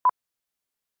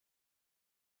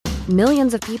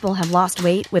Millions of people have lost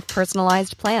weight with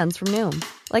personalized plans from Noom.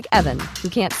 Like Evan, who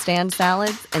can't stand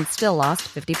salads and still lost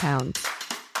 50 pounds.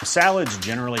 Salads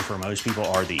generally for most people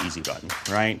are the easy button,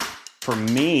 right? For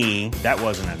me, that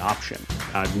wasn't an option.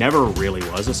 I never really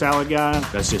was a salad guy.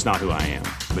 That's just not who I am.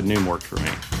 But Noom worked for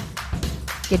me.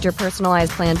 Get your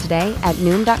personalized plan today at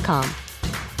Noom.com.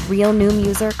 Real Noom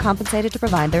user compensated to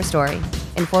provide their story.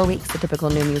 In 4 weeks, the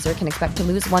typical Noom user can expect to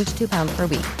lose 1 to 2 pounds per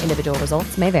week. Individual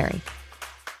results may vary.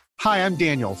 Hi, I'm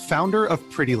Daniel, founder of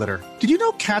Pretty Litter. Did you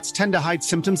know cats tend to hide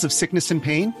symptoms of sickness and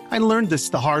pain? I learned this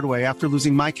the hard way after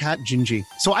losing my cat, Gingy.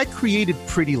 So I created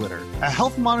Pretty Litter, a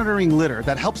health monitoring litter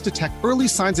that helps detect early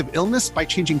signs of illness by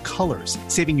changing colors,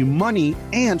 saving you money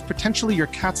and potentially your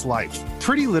cat's life.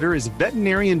 Pretty Litter is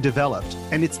veterinarian developed,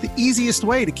 and it's the easiest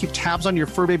way to keep tabs on your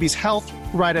fur baby's health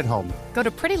right at home. Go to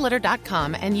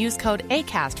prettylitter.com and use code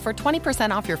ACAST for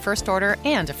 20% off your first order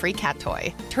and a free cat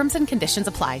toy. Terms and conditions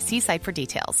apply. See site for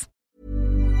details.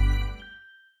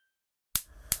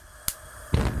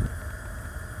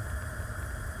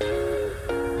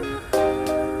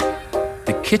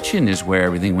 The kitchen is where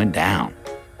everything went down.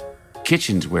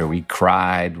 Kitchen's where we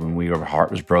cried when our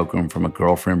heart was broken from a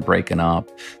girlfriend breaking up.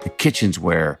 The kitchen's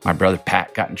where my brother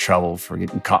Pat got in trouble for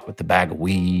getting caught with the bag of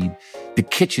weed. The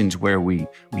kitchen's where we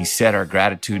said our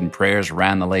gratitude and prayers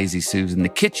around the Lazy Susan. The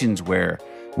kitchen's where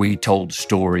we told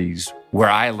stories, where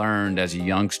I learned as a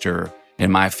youngster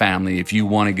in my family, if you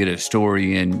want to get a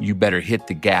story in, you better hit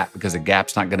the gap, because the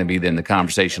gap's not going to be in the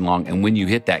conversation long. And when you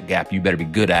hit that gap, you better be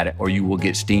good at it or you will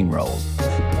get steamrolled.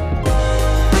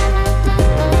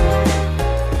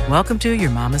 Welcome to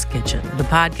Your Mama's Kitchen, the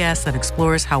podcast that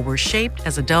explores how we're shaped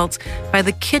as adults by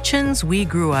the kitchens we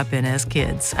grew up in as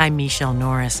kids. I'm Michelle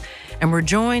Norris, and we're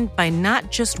joined by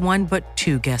not just one but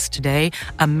two guests today,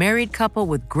 a married couple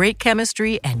with great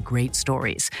chemistry and great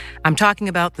stories. I'm talking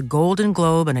about the Golden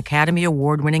Globe and Academy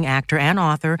Award-winning actor and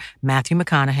author Matthew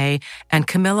McConaughey and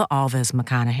Camila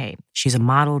Alves-McConaughey. She's a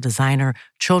model, designer,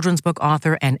 children's book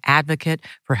author, and advocate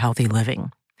for healthy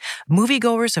living.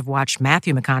 Moviegoers have watched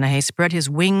Matthew McConaughey spread his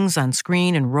wings on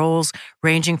screen in roles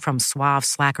ranging from suave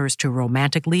slackers to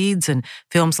romantic leads in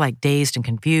films like Dazed and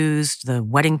Confused, The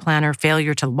Wedding Planner,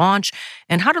 Failure to Launch,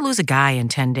 and How to Lose a Guy in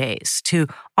 10 Days, to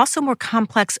also more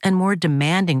complex and more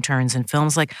demanding turns in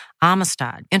films like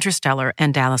Amistad, Interstellar,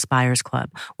 and Dallas Buyers Club,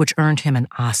 which earned him an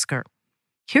Oscar.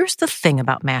 Here's the thing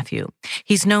about Matthew.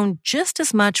 He's known just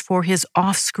as much for his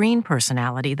off-screen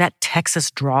personality, that Texas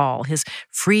drawl, his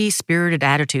free-spirited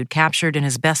attitude captured in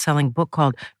his best-selling book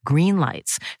called Green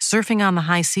Lights, surfing on the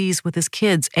high seas with his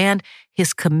kids, and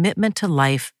his commitment to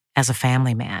life as a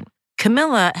family man.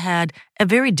 Camila had a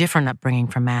very different upbringing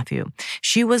from Matthew.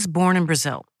 She was born in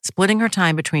Brazil, splitting her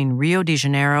time between Rio de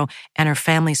Janeiro and her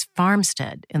family's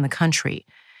farmstead in the country.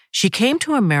 She came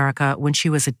to America when she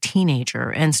was a teenager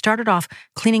and started off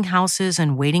cleaning houses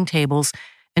and waiting tables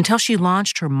until she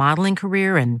launched her modeling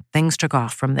career, and things took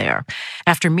off from there.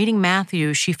 After meeting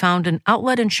Matthew, she found an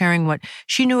outlet in sharing what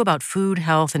she knew about food,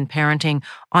 health, and parenting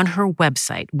on her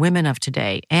website, Women of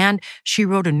Today, and she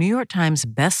wrote a New York Times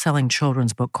best-selling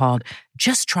children's book called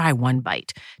Just Try One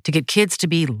Bite to get kids to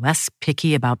be less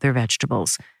picky about their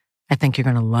vegetables. I think you're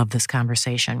going to love this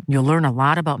conversation. You'll learn a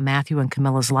lot about Matthew and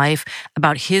Camila's life,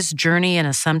 about his journey in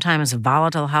a sometimes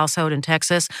volatile household in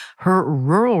Texas, her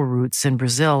rural roots in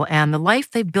Brazil, and the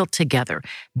life they've built together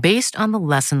based on the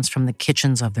lessons from the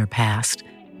kitchens of their past.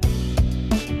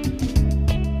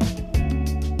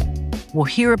 We'll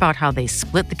hear about how they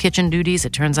split the kitchen duties.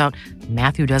 It turns out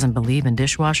Matthew doesn't believe in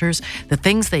dishwashers, the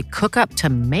things they cook up to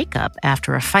make up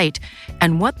after a fight,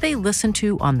 and what they listen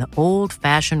to on the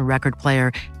old-fashioned record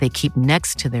player they keep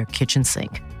next to their kitchen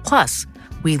sink. Plus,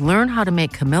 we learn how to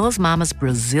make Camila's mama's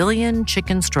Brazilian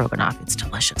chicken stroganoff. It's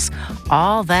delicious.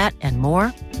 All that and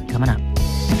more coming up.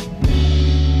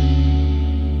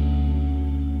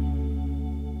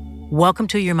 Welcome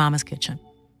to Your Mama's Kitchen.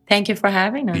 Thank you for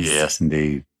having us. Yes,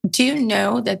 indeed. Do you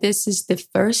know that this is the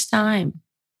first time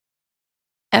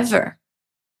ever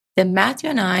that Matthew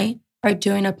and I are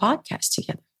doing a podcast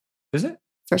together? Is it?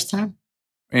 First time.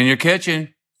 In your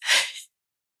kitchen.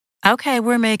 Okay,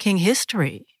 we're making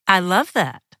history. I love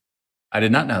that. I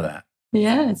did not know that.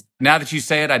 Yes. Now that you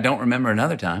say it, I don't remember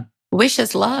another time. Wish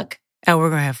us luck. Oh, we're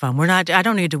going to have fun. I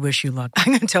don't need to wish you luck.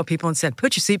 I'm going to tell people instead,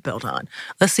 put your seatbelt on.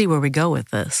 Let's see where we go with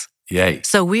this. Yay.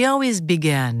 So we always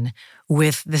begin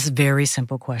with this very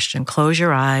simple question. Close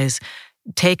your eyes.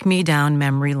 Take me down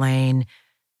memory lane.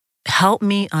 Help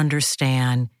me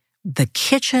understand the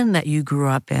kitchen that you grew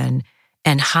up in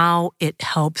and how it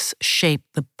helps shape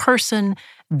the person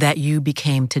that you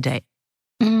became today.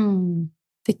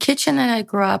 The kitchen that I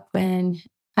grew up in,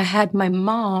 I had my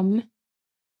mom,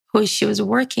 she was a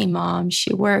working mom.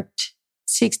 She worked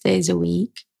 6 days a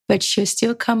week, but she would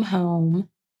still come home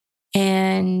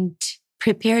and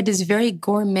prepare these very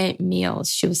gourmet meals.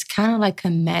 She was kind of like a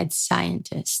mad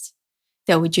scientist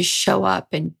that would just show up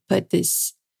and put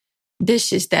these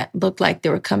dishes that looked like they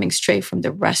were coming straight from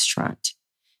the restaurant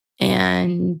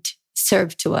and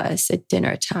serve to us at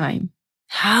dinner time.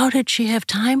 How did she have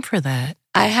time for that?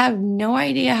 I have no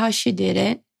idea how she did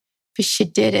it, but she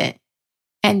did it.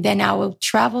 And then I would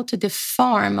travel to the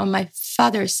farm on my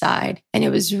father's side. And it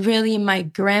was really my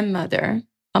grandmother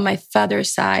on my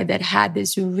father's side that had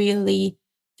this really,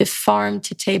 the farm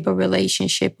to table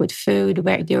relationship with food,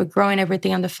 where they were growing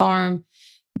everything on the farm.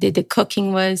 The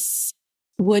cooking was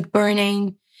wood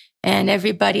burning. And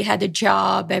everybody had a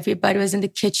job. Everybody was in the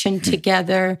kitchen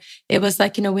together. It was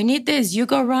like, we need this. You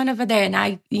go run over there. And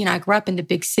I grew up in the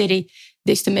big city.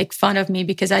 They used to make fun of me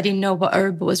because I didn't know what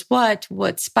herb was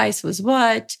what spice was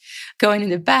what, going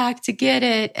in the back to get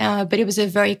it. But it was a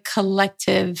very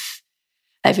collective,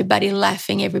 everybody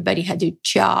laughing. Everybody had a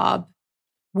job.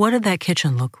 What did that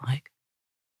kitchen look like?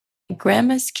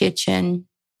 Grandma's kitchen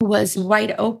was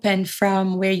wide open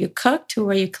from where you cooked to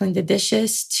where you cleaned the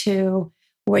dishes to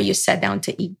where you sat down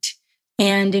to eat.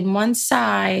 And in one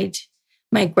side,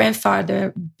 my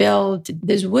grandfather built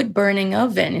this wood burning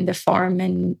oven in the farm,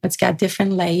 and it's got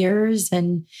different layers,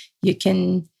 and you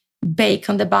can bake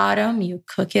on the bottom, you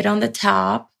cook it on the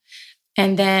top.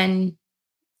 And then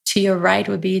to your right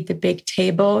would be the big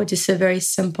table, just a very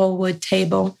simple wood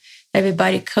table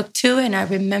everybody cooked to. And I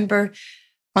remember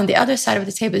on the other side of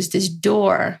the table is this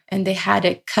door, and they had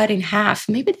it cut in half.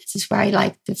 Maybe this is why I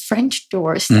like the French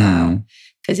door style.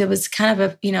 Because it was kind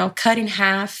of cut in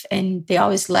half, and they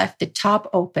always left the top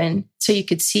open so you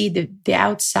could see the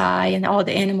outside, and all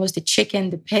the animals, the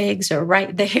chicken, the pigs are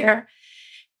right there.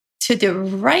 To the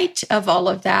right of all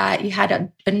of that, you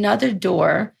had another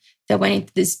door that went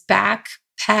into this back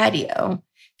patio.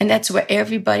 And that's where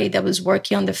everybody that was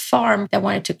working on the farm that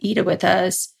wanted to eat it with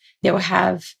us, they would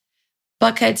have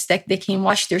buckets that they can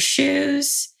wash their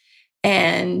shoes.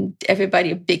 And everybody,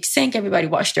 a big sink, everybody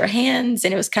washed their hands.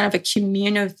 And it was kind of a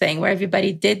communal thing where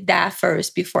everybody did that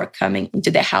first before coming into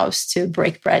the house to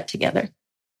break bread together.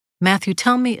 Matthew,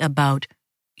 tell me about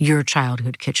your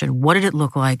childhood kitchen. What did it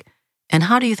look like? And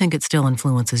how do you think it still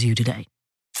influences you today?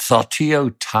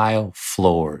 Saltillo tile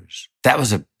floors. That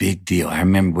was a big deal. I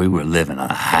remember we were living on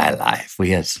a high life.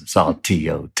 We had some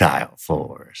Saltillo tile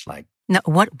floors. Now,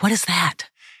 what is that?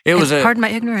 It was pardon my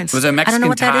ignorance. It was a Mexican I don't know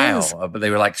what tile, that is. but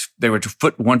they were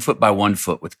 1 foot by 1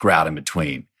 foot with grout in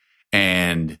between,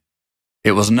 and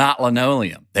it was not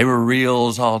linoleum. They were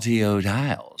real Saltillo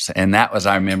tiles, and that was,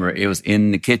 I remember, it was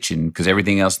in the kitchen because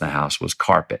everything else in the house was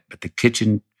carpet, but the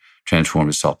kitchen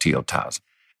transformed to Saltillo tiles.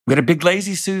 We had a big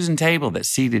Lazy Susan table that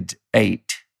seated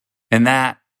 8, and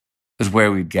that was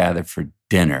where we'd gather for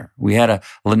dinner. We had a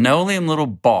linoleum little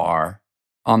bar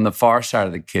on the far side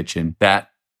of the kitchen that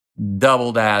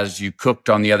doubled as you cooked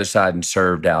on the other side and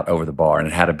served out over the bar, and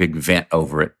it had a big vent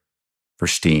over it for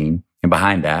steam. And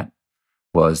behind that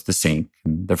was the sink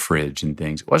and the fridge and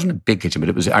things. It wasn't a big kitchen, but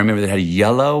it was, I remember, it had a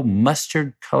yellow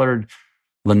mustard colored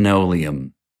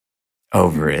linoleum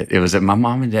over it. It was my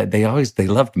mom and dad, they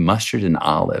loved mustard and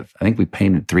olive. I think we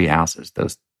painted 3 houses,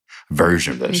 those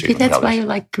version of those. Maybe that's why you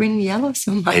like green and yellow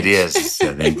so much. It is.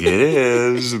 I think it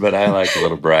is. But I like a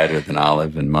little brighter than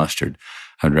olive and mustard.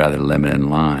 I'd rather lemon and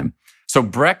lime. So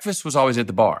breakfast was always at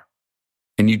the bar.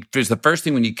 And it was the first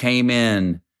thing when you came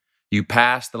in, you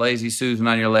passed the Lazy Susan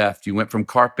on your left. You went from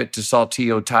carpet to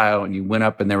Saltillo tile, and you went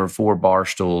up, and there were 4 bar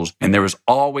stools. And there was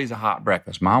always a hot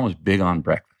breakfast. Mom was big on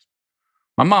breakfast.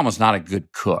 My mom was not a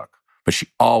good cook, but she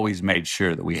always made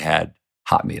sure that we had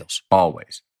hot meals,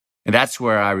 always. And that's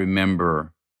where I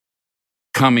remember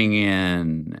coming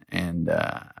in and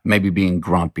maybe being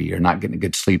grumpy or not getting a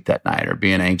good sleep that night or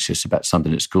being anxious about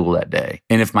something at school that day.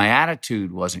 And if my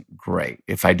attitude wasn't great,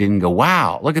 if I didn't go,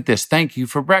 wow, look at this, thank you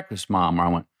for breakfast, Mom, or I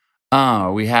went, oh,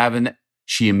 are we having it?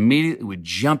 She immediately would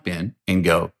jump in and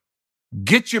go,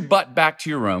 get your butt back to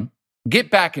your room,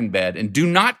 get back in bed, and do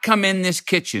not come in this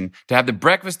kitchen to have the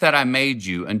breakfast that I made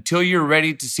you until you're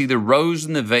ready to see the rose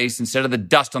in the vase instead of the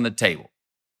dust on the table.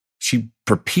 She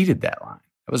repeated that line.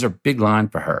 That was a big line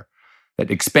for her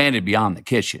that expanded beyond the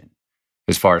kitchen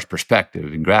as far as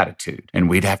perspective and gratitude. And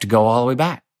we'd have to go all the way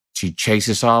back. She'd chase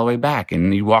us all the way back.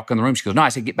 And you walk in the room. She goes, no, I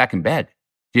said, get back in bed.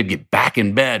 You'd get back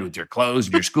in bed with your clothes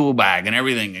and your school bag and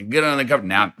everything and get under the cover.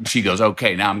 Now she goes,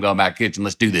 okay, now I'm going back to the kitchen.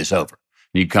 Let's do this over.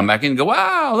 And you come back in and go,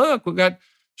 wow, look, we got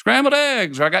scrambled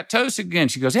eggs, or I got toast again.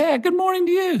 She goes, yeah, good morning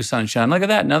to you, sunshine. Look at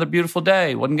that. Another beautiful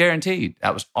day. Wasn't guaranteed.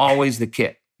 That was always the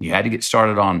kit. You had to get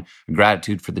started on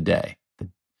gratitude for the day, the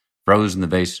frozen the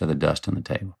vase of the dust on the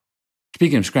table.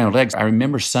 Speaking of scrambled eggs, I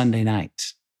remember Sunday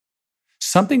nights.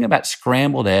 Something about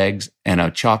scrambled eggs and a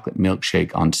chocolate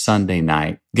milkshake on Sunday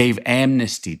night gave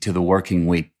amnesty to the working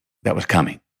week that was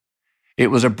coming. It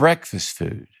was a breakfast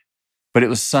food, but it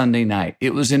was Sunday night.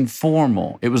 It was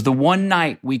informal. It was the one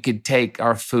night we could take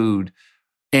our food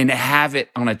and have it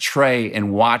on a tray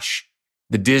and watch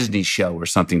the Disney show or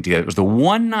something together. It was the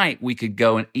one night we could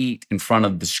go and eat in front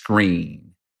of the screen.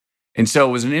 And so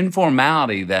it was an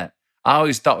informality that I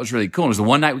always thought was really cool. It was the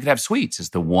one night we could have sweets. It's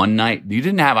the one night you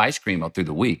didn't have ice cream all through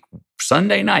the week.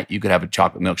 Sunday night, you could have a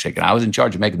chocolate milkshake, and I was in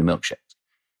charge of making the milkshakes.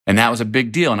 And that was a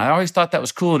big deal. And I always thought that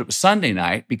was cool that it was Sunday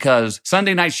night, because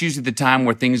Sunday night's usually the time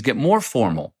where things get more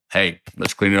formal. Hey,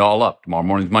 let's clean it all up. Tomorrow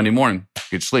morning's Monday morning.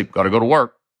 Get to sleep. Got to go to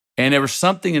work. And there was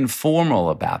something informal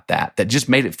about that just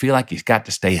made it feel like he's got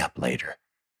to stay up later.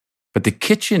 But the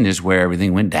kitchen is where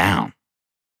everything went down.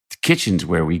 The kitchen's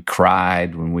where we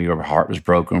cried when our heart was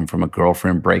broken from a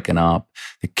girlfriend breaking up.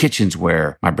 The kitchen's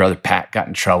where my brother Pat got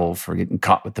in trouble for getting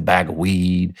caught with the bag of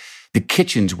weed. The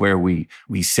kitchen's where we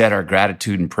said our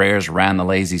gratitude and prayers around the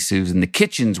Lazy Susan. The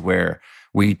kitchen's where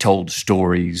we told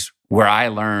stories, where I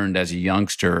learned as a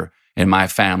youngster in my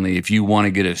family, if you want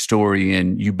to get a story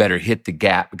in, you better hit the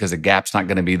gap, because the gap's not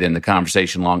going to be there in the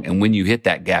conversation long. And when you hit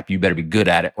that gap, you better be good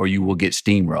at it or you will get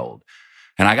steamrolled.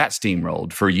 And I got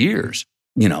steamrolled for years.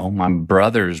 You know, my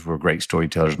brothers were great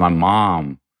storytellers. My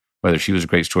mom, whether she was a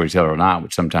great storyteller or not,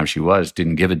 which sometimes she was,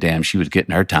 didn't give a damn. She was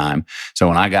getting her time. So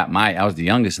when I was the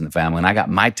youngest in the family, and I got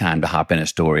my time to hop in a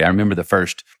story. I remember the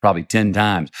first probably 10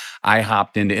 times I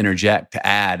hopped in to interject, to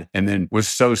add, and then was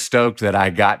so stoked that I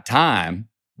got time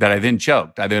that I then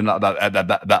choked. I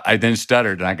then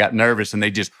stuttered, and I got nervous, and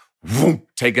they just whoop,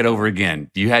 take it over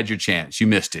again. You had your chance. You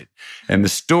missed it. And the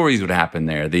stories would happen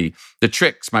there. The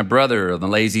tricks, my brother, the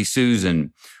Lazy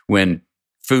Susan, when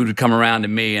food would come around to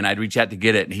me and I'd reach out to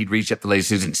get it, and he'd reach up the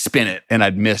Lazy Susan and spin it, and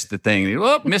I'd miss the thing.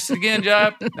 Missed it again,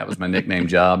 Job. That was my nickname,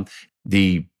 Job.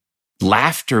 The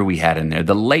laughter we had in there,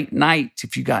 the late nights,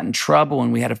 if you got in trouble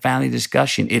and we had a family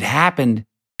discussion, it happened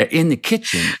in the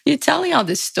kitchen. You're telling all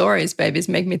these stories, babies,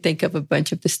 make me think of a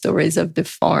bunch of the stories of the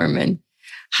farm and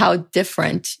how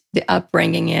different the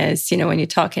upbringing is. You know, when you're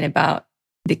talking about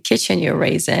the kitchen you're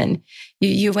raised in,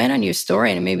 you went on your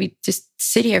story, and maybe just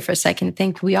sit here for a second and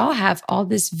think, we all have all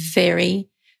these very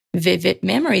vivid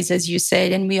memories, as you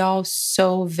said, and we all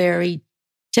so very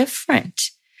different,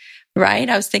 right?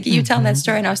 I was thinking, you telling that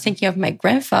story, and I was thinking of my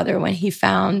grandfather when he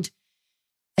found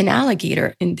an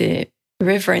alligator in the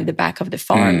river in the back of the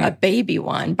farm, a baby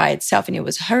one by itself, and it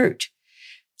was hurt.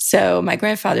 So my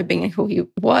grandfather, being who he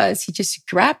was, he just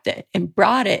grabbed it and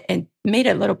brought it and made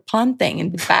a little pond thing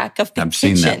in the back of the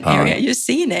kitchen area. You've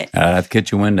seen it. At the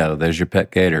kitchen window, there's your pet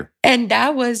gator. And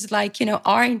that was like,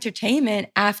 our entertainment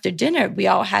after dinner. We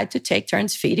all had to take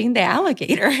turns feeding the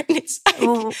alligator. And it's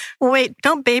like... Wait,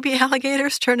 don't baby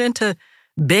alligators turn into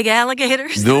big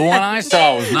alligators? The one I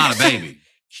saw was not a baby.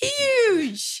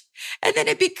 Huge. And then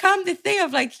it became the thing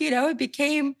of like, it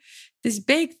became this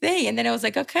big thing. And then I was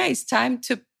like, okay, it's time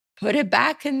to put it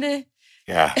back in the...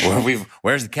 Yeah.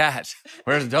 Where's the cat?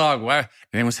 Where's the dog? Where'd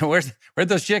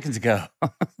those chickens go?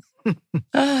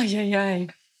 Oh, yeah.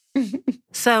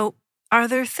 So are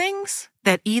there things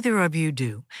that either of you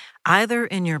do, either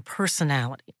in your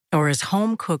personality or as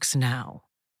home cooks now,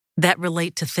 that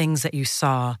relate to things that you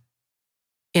saw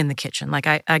in the kitchen? Like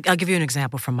I'll give you an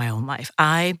example from my own life.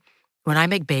 When I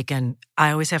make bacon, I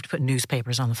always have to put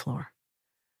newspapers on the floor.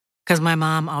 Because my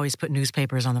mom always put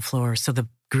newspapers on the floor so the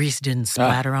grease didn't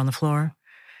splatter on the floor.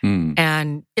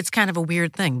 And it's kind of a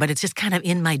weird thing, but it's just kind of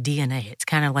in my DNA. It's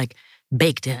kind of like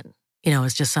baked in.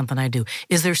 It's just something I do.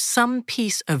 Is there some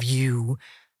piece of you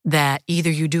that either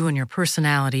you do in your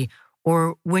personality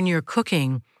or when you're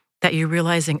cooking that you're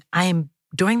realizing, I am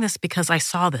doing this because I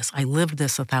saw this. I lived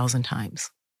this 1,000 times.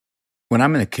 When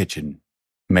I'm in the kitchen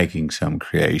making some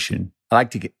creation, I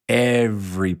like to get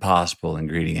every possible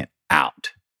ingredient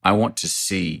out. I want to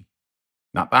see,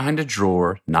 not behind a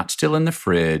drawer, not still in the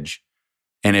fridge.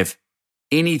 And if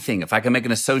I can make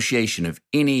an association of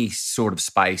any sort of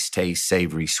spice, taste,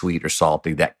 savory, sweet, or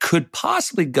salty that could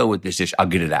possibly go with this dish, I'll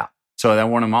get it out. So I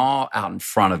want them all out in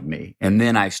front of me. And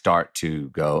then I start to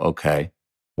go, okay,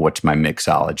 what's my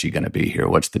mixology going to be here?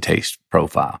 What's the taste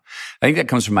profile? I think that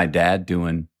comes from my dad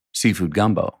doing seafood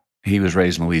gumbo. He was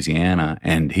raised in Louisiana,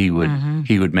 and he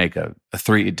would make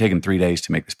it'd take him 3 days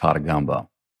to make this pot of gumbo.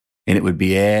 And it would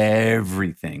be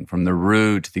everything from the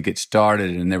root to get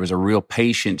started. And there was a real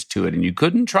patience to it. And you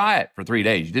couldn't try it for 3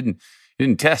 days. You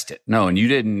didn't test it. No, and you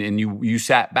didn't. And you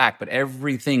sat back, but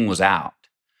everything was out.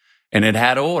 And it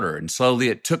had order, and slowly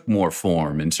it took more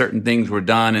form, and certain things were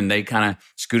done, and they kind of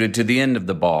scooted to the end of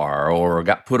the bar or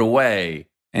got put away.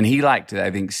 And he liked to,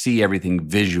 I think, see everything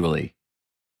visually.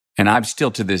 And I'm still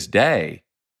to this day,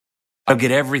 I'll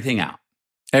get everything out.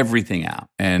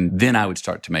 And then I would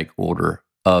start to make order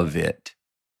of it.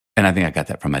 And I think I got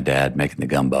that from my dad making the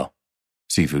gumbo,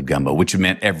 seafood gumbo, which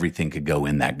meant everything could go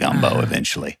in that gumbo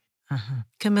eventually.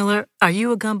 Camila, are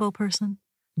you a gumbo person?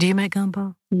 Do you make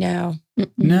gumbo? No.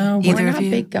 No. We're not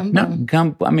big gumbo. No,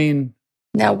 gumbo, I mean...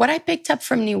 Now, what I picked up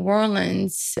from New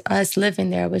Orleans, us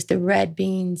living there, was the red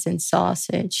beans and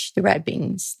sausage. The red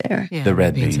beans there. Yeah, the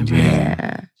red beans,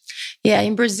 yeah. Yeah,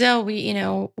 in Brazil,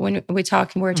 when we're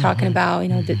talking about,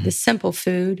 the simple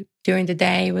food during the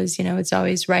day was, it's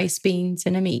always rice, beans,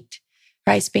 and a meat.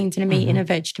 Rice, beans, and a meat and a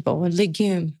vegetable. A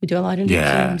legume. We do a lot of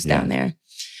legumes down there.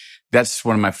 That's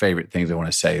one of my favorite things I want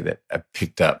to say that I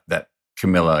picked up that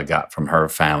Camila got from her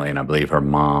family, and I believe her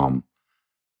mom,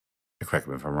 correct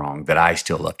me if I'm wrong, that I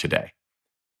still love today.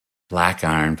 Black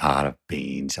iron pot of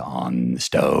beans on the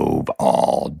stove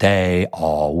all day,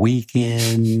 all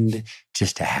weekend,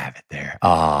 just to have it there.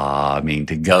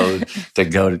 To go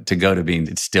to beans,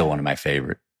 it's still one of my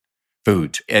favorite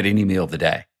foods at any meal of the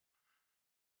day.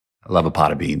 I love a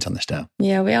pot of beans on the stove.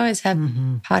 Yeah, we always have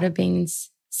pot of beans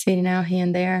sitting out here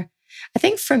and there. I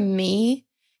think for me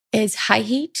is high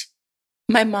heat.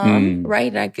 My mom,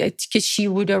 right? Because she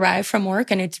would arrive from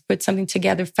work and had to put something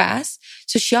together fast.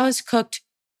 So she always cooked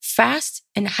fast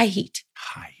and high heat.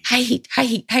 High heat.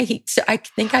 So I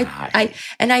think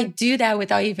I do that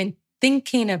without even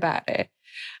thinking about it.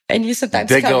 And you sometimes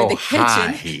come in the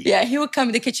kitchen. Yeah, he would come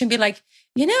in the kitchen and be like,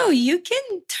 you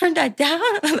can turn that down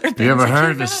a little bit. You ever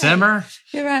heard of a simmer?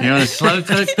 You're right. You want to slow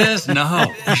cook this?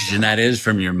 No. And that is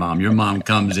from your mom. Your mom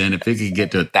comes in. If it could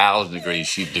get to 1,000 degrees,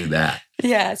 she'd do that.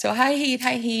 Yeah, so high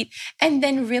heat. And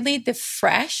then really the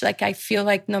fresh, I feel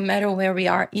like no matter where we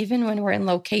are, even when we're in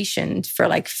location for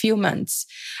few months,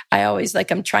 I always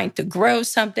I'm trying to grow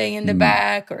something in the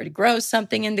back or to grow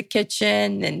something in the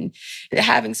kitchen and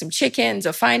having some chickens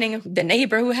or finding the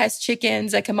neighbor who has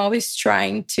chickens. I'm always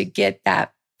trying to get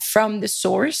that from the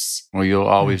source. Well, you'll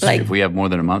always, if we have more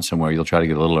than a month somewhere, you'll try to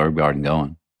get a little herb garden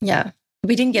going. Yeah.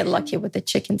 We didn't get lucky with the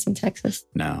chickens in Texas.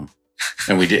 No.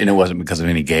 And we did, and it wasn't because of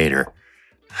any gator.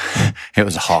 It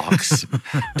was hawks,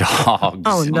 dogs,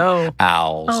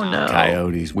 owls,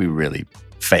 coyotes. We really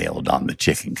failed on the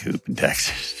chicken coop in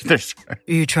Texas.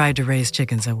 You tried to raise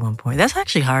chickens at one point. That's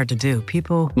actually hard to do.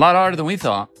 A lot harder than we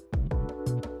thought.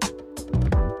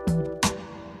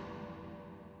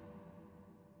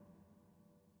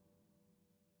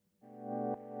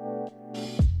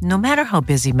 No matter how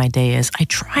busy my day is, I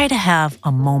try to have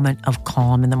a moment of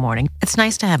calm in the morning. It's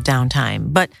nice to have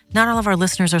downtime, but not all of our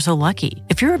listeners are so lucky.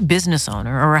 If you're a business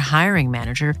owner or a hiring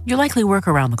manager, you likely work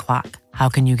around the clock. How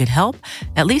can you get help?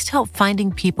 At least help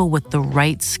finding people with the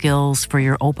right skills for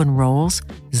your open roles?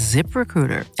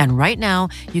 ZipRecruiter. And right now,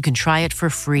 you can try it for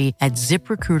free at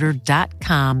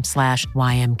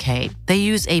ZipRecruiter.com/YMK. They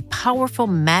use a powerful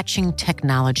matching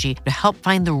technology to help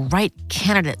find the right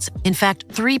candidates. In fact,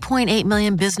 3.8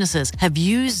 million businesses have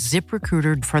used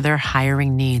ZipRecruiter for their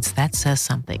hiring needs. That says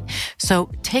something.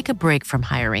 So take a break from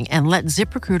hiring and let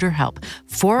ZipRecruiter help.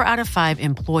 4 out of 5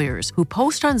 employers who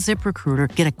post on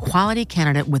ZipRecruiter get a quality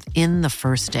candidate within the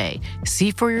first day.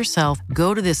 See for yourself.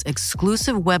 Go to this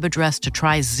exclusive web address to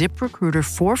try ZipRecruiter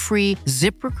for free.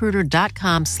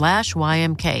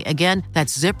 ZipRecruiter.com/YMK. Again,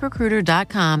 that's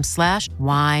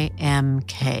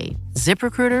ZipRecruiter.com/YMK.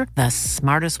 ZipRecruiter, the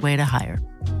smartest way to hire.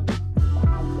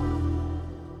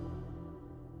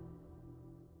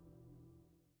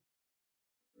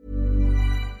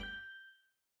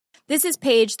 This is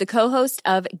Paige, the co-host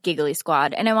of Giggly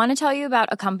Squad, and I want to tell you about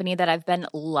a company that I've been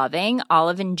loving,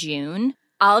 Olive & June.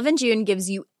 Olive & June gives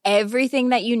you everything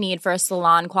that you need for a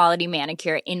salon-quality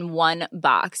manicure in one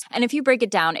box. And if you break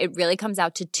it down, it really comes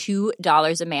out to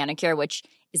 $2 a manicure, which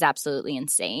is absolutely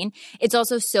insane. It's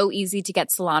also so easy to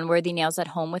get salon-worthy nails at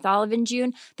home with Olive &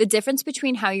 June. The difference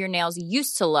between how your nails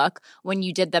used to look when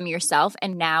you did them yourself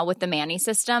and now with the Mani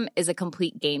system is a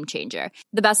complete game changer.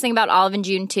 The best thing about Olive &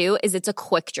 June, too, is it's a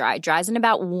quick dry. Dries in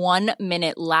about 1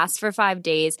 minute, lasts for 5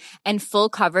 days, and full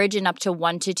coverage in up to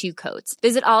 1 to 2 coats.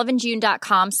 Visit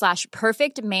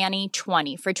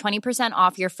oliveandjune.com/perfectmani20 for 20%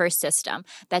 off your first system.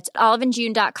 That's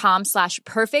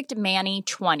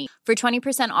oliveandjune.com/perfectmani20 for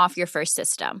 20% off your first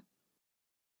system.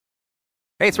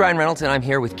 Hey, it's Ryan Reynolds, and I'm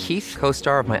here with Keith,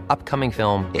 co-star of my upcoming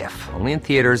film, If, only in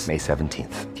theaters May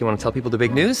 17th. Do you want to tell people the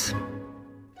big news?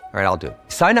 All right, I'll do it.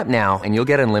 Sign up now and you'll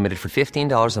get unlimited for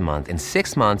 $15 a month and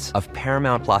 6 months of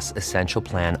Paramount Plus Essential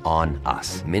Plan on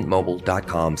us.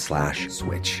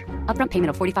 MintMobile.com/switch. Upfront payment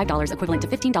of $45 equivalent to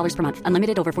 $15 per month.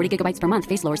 Unlimited over 40 gigabytes per month.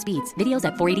 Face lower speeds. Videos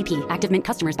at 480p. Active Mint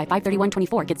customers by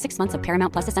 531.24 get 6 months of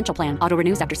Paramount Plus Essential Plan. Auto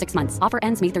renews after 6 months. Offer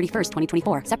ends May 31st,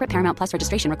 2024. Separate Paramount Plus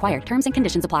registration required. Terms and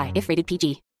conditions apply if rated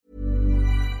PG.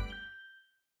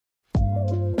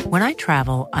 When I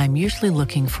travel, I'm usually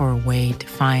looking for a way to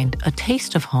find a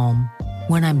taste of home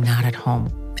when I'm not at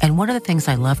home. And one of the things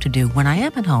I love to do when I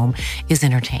am at home is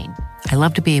entertain. I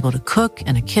love to be able to cook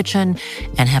in a kitchen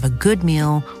and have a good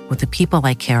meal with the people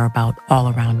I care about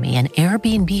all around me. And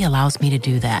Airbnb allows me to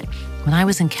do that. When I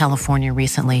was in California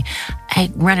recently,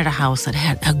 I rented a house that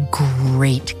had a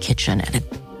great kitchen and a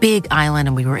big island,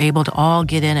 and we were able to all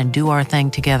get in and do our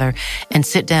thing together and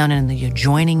sit down in the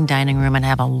adjoining dining room and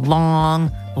have a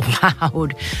long,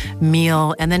 loud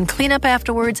meal and then clean up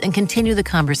afterwards and continue the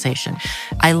conversation.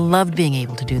 I loved being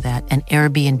able to do that, and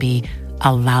Airbnb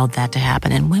allowed that to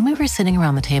happen. And when we were sitting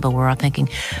around the table, we're all thinking,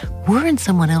 we're in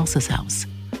someone else's house.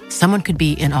 Someone could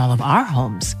be in all of our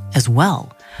homes as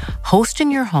well.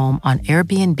 Hosting your home on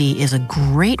Airbnb is a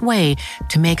great way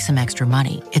to make some extra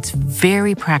money. It's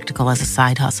very practical as a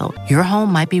side hustle. Your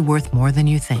home might be worth more than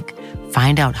you think.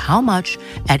 Find out how much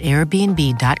at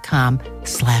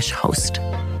airbnb.com/host.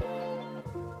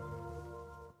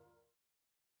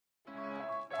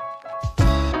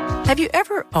 Have you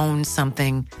ever owned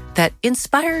something that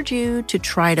inspired you to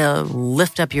try to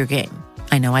lift up your game?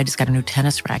 I know I just got a new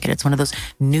tennis racket. It's one of those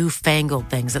newfangled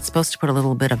things that's supposed to put a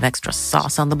little bit of extra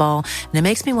sauce on the ball. And it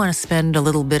makes me want to spend a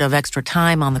little bit of extra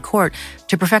time on the court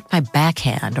to perfect my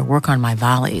backhand or work on my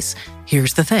volleys.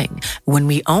 Here's the thing. When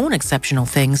we own exceptional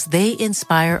things, they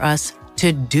inspire us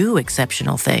to do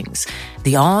exceptional things.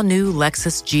 The all-new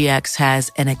Lexus GX has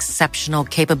an exceptional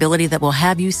capability that will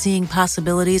have you seeing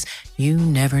possibilities you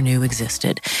never knew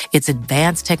existed. Its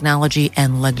advanced technology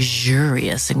and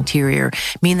luxurious interior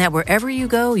mean that wherever you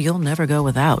go, you'll never go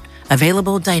without.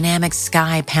 Available dynamic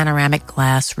sky panoramic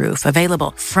glass roof.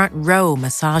 Available front row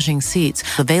massaging seats.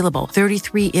 Available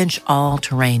 33-inch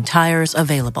all-terrain tires.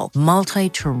 Available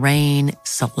multi-terrain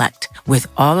select. With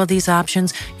all of these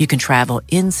options, you can travel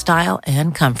in style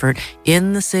and comfort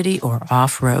in the city or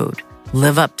off-road.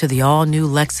 Live up to the all-new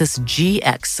Lexus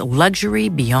GX, luxury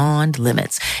beyond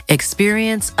limits.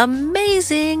 Experience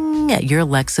amazing at your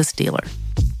Lexus dealer.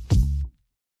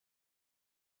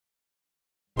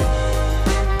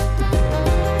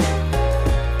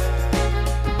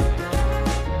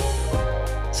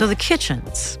 So the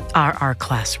kitchens are our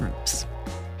classrooms.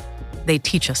 They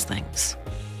teach us things.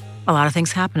 A lot of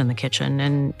things happen in the kitchen,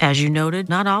 and as you noted,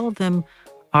 not all of them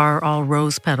are all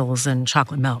rose petals and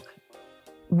chocolate milk.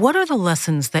 What are the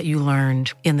lessons that you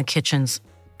learned in the kitchens?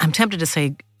 I'm tempted to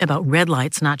say about red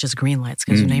lights, not just green lights,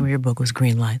 because the name of your book was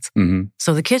Green Lights. Mm-hmm.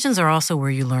 So the kitchens are also where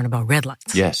you learn about red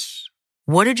lights. Yes.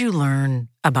 What did you learn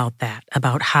about that,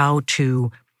 about how to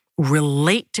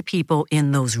relate to people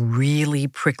in those really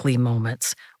prickly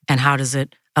moments? And how does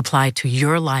it apply to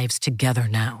your lives together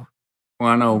now? Well,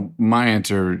 I know my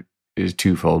answer is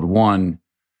twofold. One,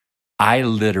 I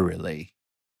literally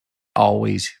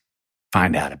always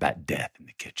find out about death in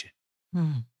the kitchen.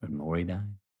 When Maury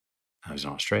died, I was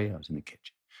in Australia, I was in the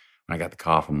kitchen. When I got the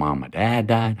call from Mom, my dad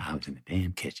died, I was in the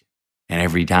damn kitchen. And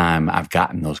every time I've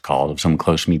gotten those calls of someone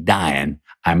close to me dying,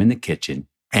 I'm in the kitchen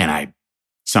and I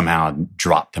somehow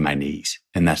drop to my knees.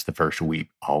 And that's the first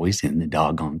weep, always in the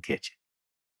doggone kitchen.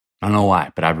 I don't know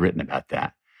why, but I've written about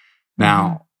that.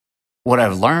 Now, what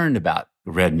I've learned about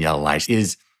red and yellow lights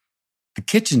is the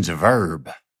kitchen's a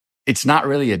verb. It's not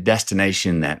really a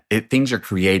destination that things are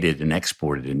created and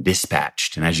exported and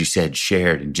dispatched. And as you said,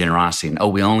 shared and generosity. And,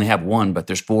 we only have one, but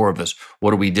there's 4 of us. What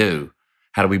do we do?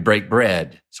 How do we break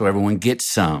bread so everyone gets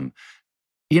some?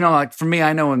 You know, like for me,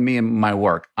 I know in me and my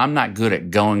work, I'm not good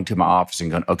at going to my office and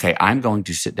going, okay, I'm going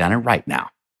to sit down and write now.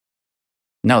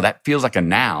 No, that feels like a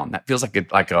noun. That feels like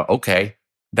okay,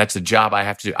 that's a job I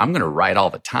have to do. I'm going to write all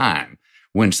the time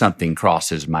when something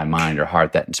crosses my mind or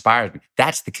heart that inspires me.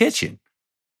 That's the kitchen.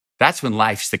 That's when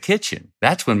life's the kitchen.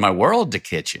 That's when my world's the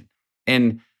kitchen.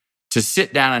 And to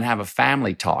sit down and have a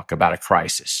family talk about a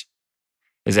crisis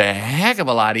is a heck of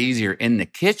a lot easier in the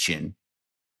kitchen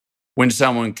when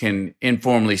someone can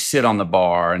informally sit on the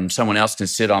bar and someone else can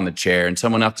sit on the chair and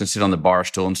someone else can sit on the bar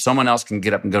stool and someone else can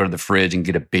get up and go to the fridge and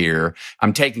get a beer.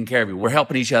 I'm taking care of you. We're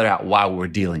helping each other out while we're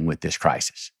dealing with this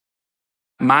crisis.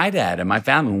 My dad and my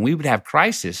family, when we would have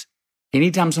crisis,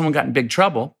 anytime someone got in big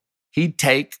trouble, he'd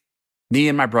take me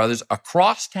and my brothers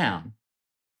across town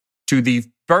to the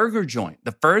burger joint,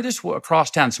 the furthest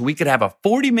across town, so we could have a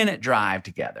 40-minute drive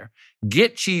together,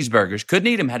 get cheeseburgers, couldn't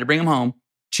eat them, had to bring them home,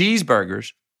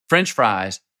 cheeseburgers, French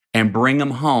fries, and bring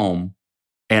them home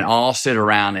and all sit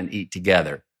around and eat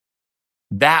together.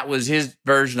 That was his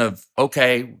version of,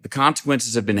 okay, the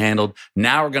consequences have been handled.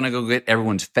 Now we're going to go get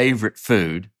everyone's favorite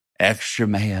food. Extra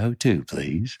mayo too,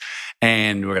 please.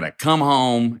 And we're going to come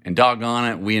home and doggone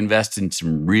it, we invest in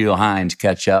some real Heinz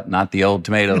ketchup, not the old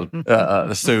tomato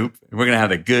soup. We're going to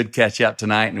have the good ketchup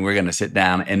tonight, and we're going to sit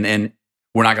down, and then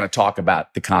we're not going to talk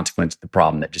about the consequence of the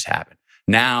problem that just happened.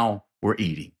 Now we're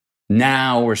eating.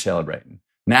 Now we're celebrating.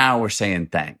 Now we're saying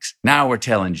thanks. Now we're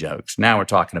telling jokes. Now we're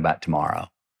talking about tomorrow.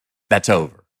 That's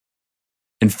over.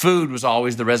 And food was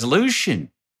always the resolution.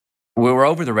 We were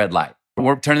over the red light.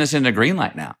 We're turning this into a green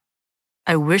light now.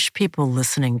 I wish people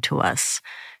listening to us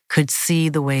could see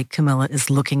the way Camila is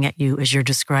looking at you as you're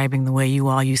describing the way you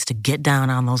all used to get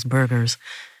down on those burgers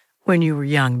when you were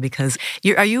young. Because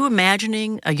are you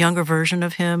imagining a younger version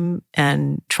of him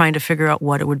and trying to figure out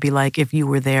what it would be like if you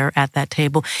were there at that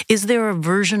table? Is there a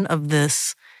version of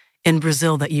this in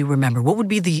Brazil that you remember? What would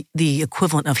be the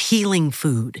equivalent of healing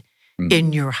food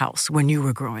in your house when you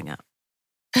were growing up?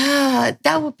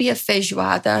 That would be a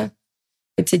feijoada.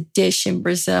 It's a dish in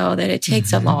Brazil that it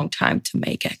takes a long time to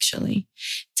make, actually.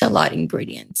 It's a lot of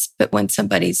ingredients. But when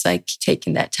somebody's like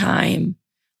taking that time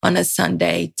on a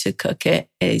Sunday to cook it,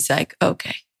 it's like,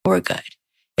 okay, we're good.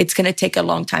 It's going to take a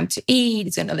long time to eat.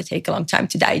 It's going to take a long time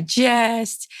to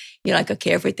digest. You're like,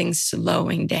 okay, everything's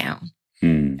slowing down.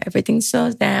 Everything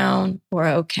slows down. We're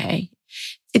okay.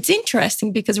 It's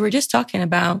interesting because we're just talking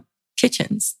about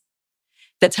kitchens.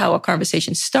 That's how our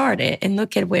conversation started. And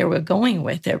look at where we're going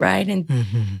with it, right? And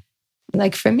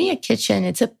like for me, a kitchen,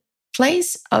 it's a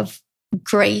place of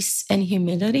grace and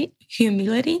humility.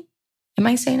 Am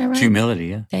I saying it right? Humility,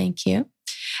 yeah. Thank you.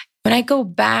 When I go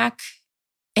back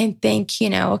and think,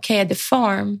 okay, at the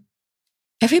farm,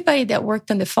 everybody that worked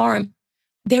on the farm,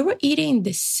 they were eating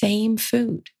the same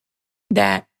food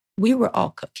that we were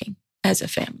all cooking as a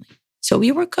family. So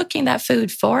we were cooking that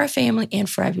food for our family and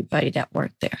for everybody that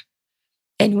worked there.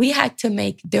 And we had to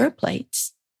make their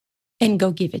plates and go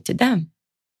give it to them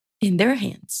in their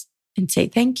hands and say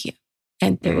thank you.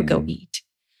 And they would go eat.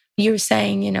 You're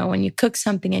saying, when you cook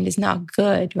something and it's not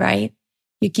good, right?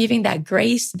 You're giving that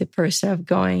grace to the person of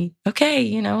going,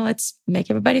 okay, let's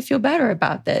make everybody feel better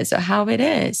about this or how it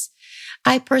is.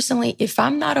 I personally, if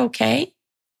I'm not okay,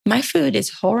 my food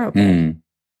is horrible.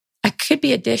 I could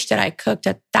be a dish that I cooked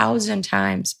 1,000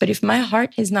 times, but if my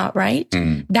heart is not right,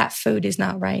 that food is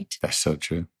not right. That's so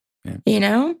true.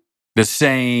 Yeah. The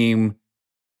same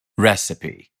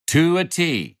recipe to a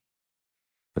T,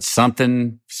 but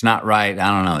something's not right. I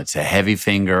don't know. It's a heavy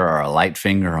finger or a light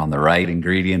finger on the right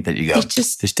ingredient that you go,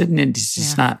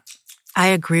 it's not. I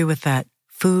agree with that.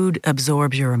 Food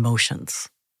absorbs your emotions.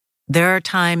 There are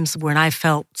times when I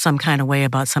felt some kind of way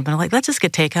about something. I'm like, let's just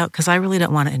get takeout because I really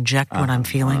don't want to inject what I'm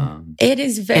feeling. It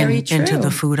is very true. Into the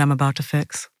food I'm about to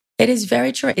fix. It is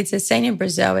very true. It's the same in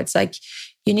Brazil. It's like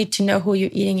you need to know who you're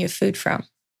eating your food from.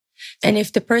 And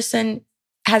if the person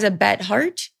has a bad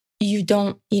heart, you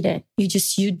don't eat it.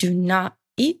 You do not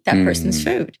eat that person's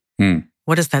food.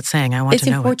 What is that saying? I want to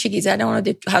know. It's in Portuguese. I don't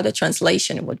know how the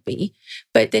translation would be.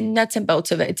 But the nuts and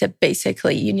bolts of it, it's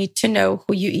basically you need to know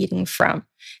who you're eating from.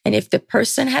 And if the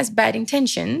person has bad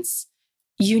intentions,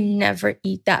 you never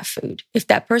eat that food. If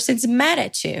that person's mad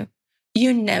at you,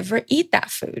 you never eat that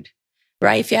food,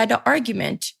 right? If you had an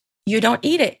argument, you don't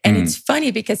eat it. And it's funny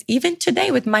because even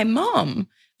today with my mom,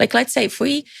 like let's say if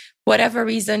we, whatever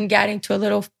reason, got into a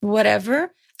little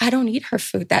whatever, I don't eat her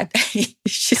food that day.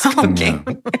 She's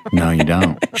cooking. No, you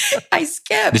don't. I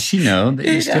skip. Does she know that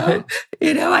you skip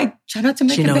it? I try not to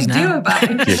make a big deal about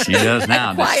it. Yes, she does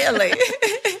now. Quietly.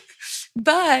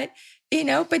 But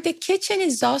the kitchen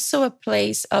is also a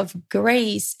place of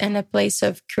grace and a place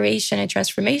of creation and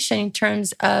transformation in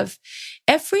terms of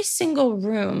every single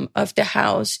room of the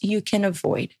house you can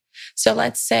avoid. So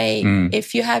let's say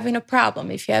if you're having a problem,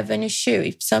 if you have an issue,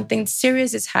 if something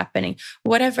serious is happening,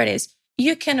 whatever it is,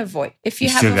 you can avoid. If you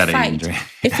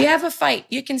have a fight,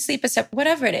 you can sleep except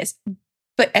whatever it is.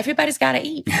 But everybody's got to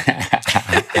eat.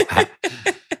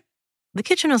 The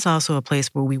kitchen is also a place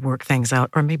where we work things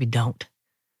out, or maybe don't.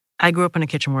 I grew up in a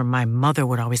kitchen where my mother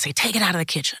would always say, take it out of the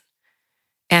kitchen.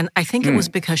 And I think it was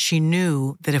because she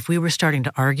knew that if we were starting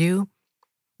to argue,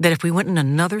 that if we went in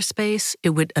another space, it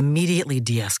would immediately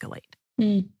de-escalate.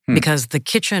 Because the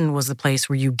kitchen was the place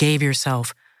where you gave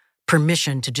yourself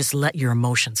permission to just let your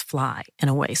emotions fly in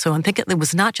a way. So I think it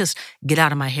was not just get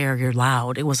out of my hair, you're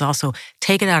loud. It was also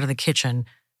take it out of the kitchen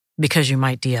because you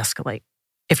might de-escalate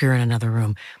if you're in another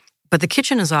room. But the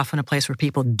kitchen is often a place where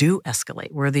people do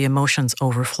escalate, where the emotions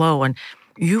overflow. And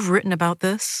you've written about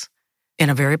this in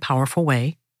a very powerful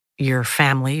way. Your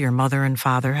family, your mother and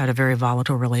father had a very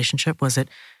volatile relationship. Was it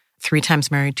 3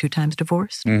 times married, 2 times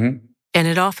divorced? Mm-hmm. And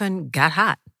it often got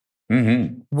hot.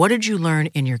 Mm-hmm. What did you learn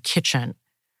in your kitchen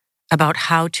about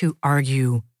how to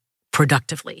argue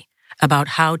productively, about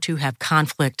how to have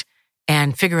conflict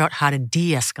and figure out how to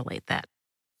de-escalate that?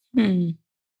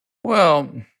 Well,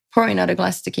 Pouring out a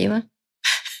glass of tequila.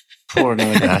 pouring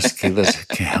out a glass of tequila is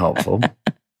helpful.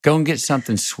 Go and get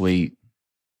something sweet.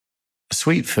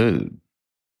 Sweet food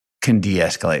can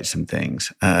de-escalate some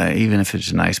things. Even if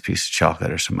it's a nice piece of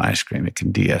chocolate or some ice cream, it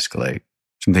can de-escalate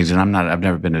some things. And I've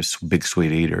never been a big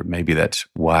sweet eater. Maybe that's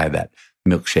why that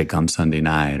milkshake on Sunday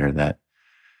night or that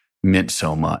meant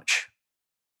so much.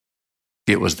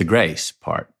 It was the grace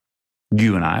part.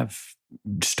 You and I have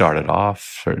started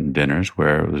off certain dinners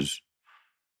where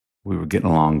we were getting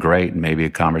along great, and maybe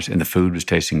and the food was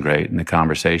tasting great, and the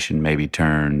conversation maybe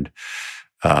turned,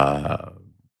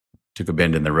 took a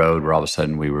bend in the road where all of a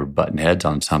sudden we were butting heads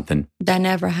on something. That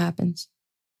never happens.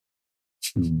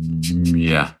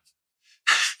 Yeah.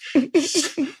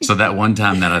 So that one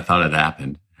time that I thought it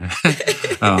happened.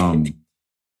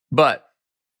 But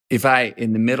if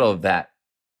in the middle of that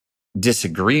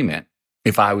disagreement,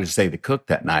 if I was, say, the cook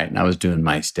that night and I was doing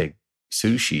my steak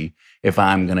sushi, if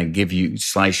I'm going to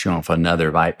slice you off another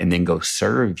bite and then go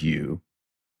serve you,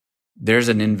 there's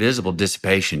an invisible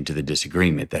dissipation to the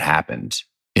disagreement that happens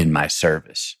in my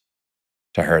service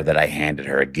to her, that I handed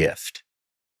her a gift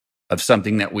of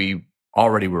something that we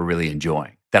already were really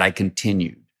enjoying, that I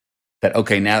continued. That,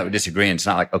 okay, now that we're disagreeing, it's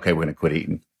not like, okay, we're going to quit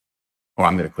eating, or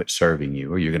I'm going to quit serving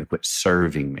you, or you're going to quit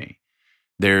serving me.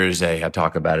 I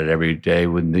talk about it every day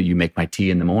when you make my tea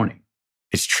in the morning.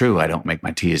 It's true, I don't make my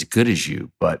tea as good as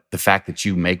you, but the fact that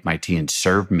you make my tea and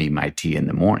serve me my tea in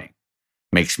the morning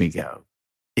makes me go,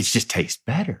 it just tastes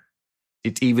better.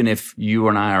 It's even if you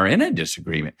and I are in a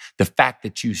disagreement, the fact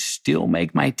that you still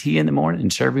make my tea in the morning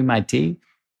and serve me my tea,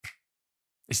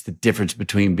 it's the difference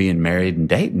between being married and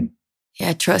dating.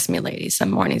 Yeah, trust me, ladies,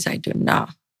 some mornings I do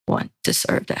not want to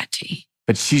serve that tea.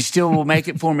 But she still will make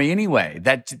it for me anyway.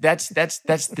 That's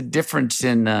the difference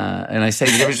in, and I say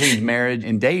the difference between marriage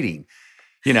and dating.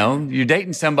 You know, you're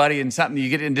dating somebody and something, you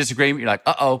get in disagreement, you're like,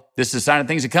 uh-oh, this is a sign of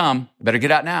things to come. Better get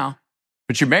out now.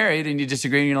 But you're married and you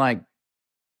disagree and you're like,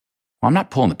 well, I'm not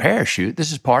pulling the parachute.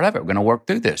 This is part of it. We're going to work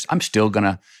through this. I'm still going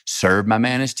to serve my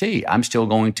man his tea. I'm still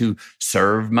going to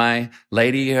serve my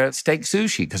lady her steak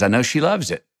sushi because I know she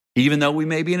loves it, even though we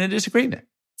may be in a disagreement.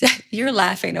 You're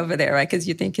laughing over there, right? Because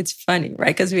you think it's funny,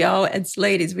 right? Because we all, as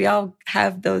ladies, we all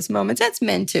have those moments. That's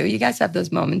men too. You guys have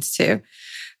those moments too.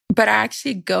 But I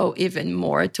actually go even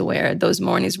more to where those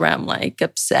mornings where I'm like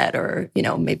upset or,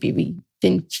 maybe we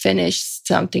didn't finish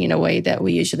something in a way that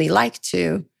we usually like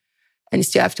to and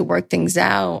still have to work things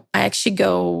out. I actually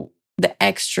go the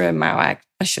extra mile.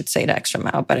 I should say the extra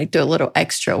mile, but I do a little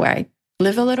extra where I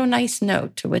leave a little nice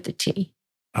note with the tea.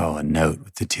 Oh, a note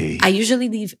with the tea. I usually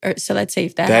leave, so let's say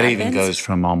if that happens. That even goes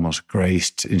from almost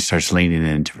grace and starts leaning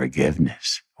into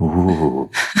forgiveness. Ooh.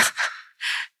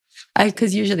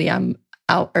 Because usually I'm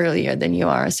out earlier than you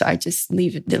are. So I just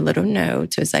leave the little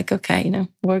note. So it's like, okay,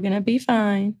 we're going to be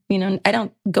fine. I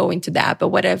don't go into that, but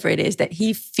whatever it is that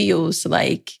he feels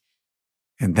like.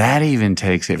 And that even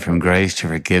takes it from grace to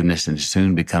forgiveness and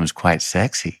soon becomes quite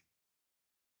sexy.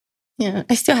 Yeah.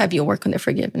 I still have you work on the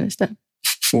forgiveness though.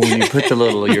 When you put your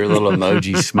little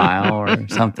emoji smile or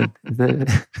something.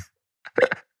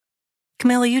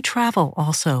 Camila, you travel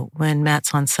also when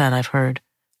Matt's on set, I've heard,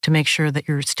 to make sure that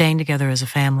you're staying together as a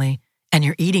family and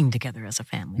you're eating together as a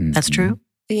family. Mm-hmm. That's true?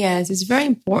 Yes, it's very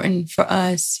important for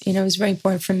us. It's very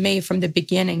important for me from the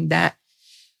beginning that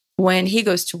when he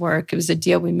goes to work, it was a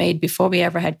deal we made before we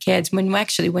ever had kids. When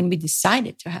we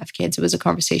decided to have kids, it was a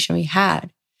conversation we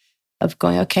had of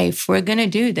going, okay, if we're going to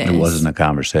do this. It wasn't a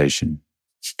conversation.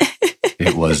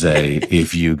 It was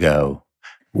if you go,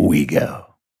 we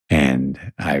go.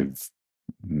 And I've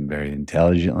very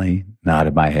intelligently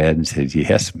nodded my head and said,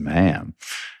 yes, ma'am.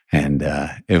 And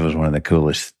it was one of the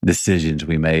coolest decisions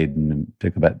we made, and it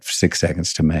took about 6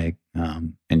 seconds to make.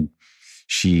 And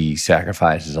she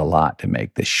sacrifices a lot to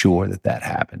make sure that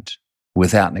happens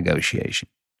without negotiation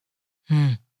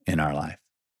in our life.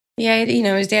 Yeah,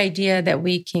 it's the idea that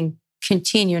we can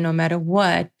continue no matter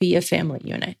what, be a family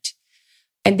unit.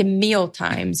 And the meal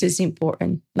times is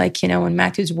important. Like, when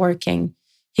Matthew's working,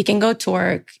 he can go to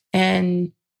work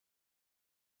and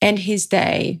end his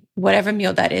day, whatever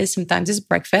meal that is. Sometimes it's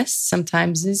breakfast,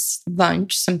 sometimes it's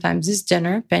lunch, sometimes it's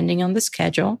dinner, depending on the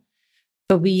schedule.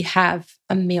 But we have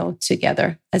a meal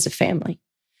together as a family.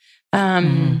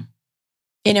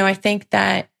 I think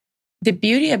that the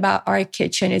beauty about our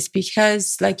kitchen is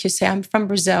because, like you say, I'm from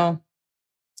Brazil,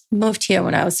 moved here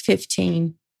when I was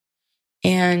 15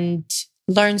 and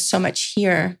learned so much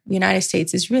here. The United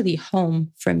States is really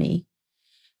home for me.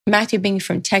 Matthew being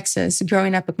from Texas,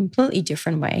 growing up a completely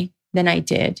different way than I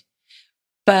did.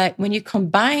 But when you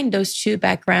combine those two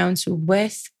backgrounds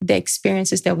with the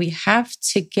experiences that we have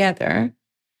together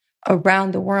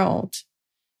around the world,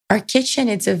 our kitchen,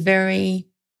 it's a very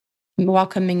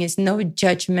welcoming, is no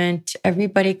judgment.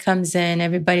 Everybody comes in,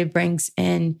 everybody brings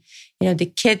in, the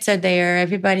kids are there,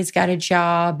 everybody's got a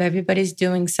job, everybody's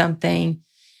doing something.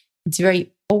 It's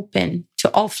very open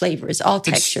to all flavors, all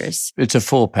textures. It's a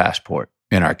full passport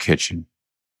in our kitchen.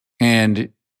 And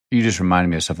you just reminded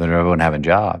me of something about everyone having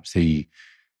jobs. The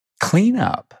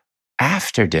cleanup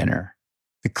after dinner,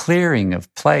 the clearing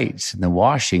of plates and the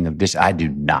washing of dishes. I do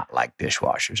not like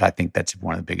dishwashers. I think that's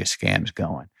one of the biggest scams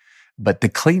going. But the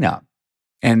cleanup,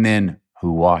 and then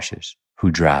who washes,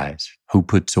 who dries, who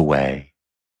puts away.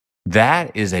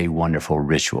 That is a wonderful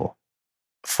ritual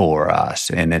for us,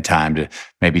 and a time to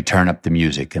maybe turn up the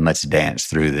music and let's dance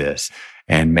through this.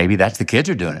 And maybe that's the kids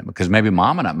are doing it because maybe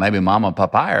mom and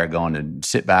papa are going to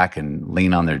sit back and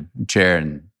lean on their chair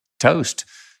and toast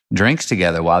drinks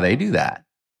together while they do that.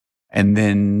 And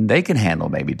then they can handle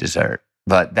maybe dessert.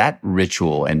 But that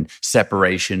ritual and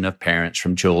separation of parents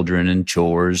from children and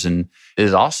chores and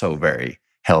is also very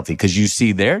healthy because you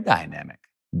see their dynamic.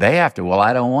 They have to,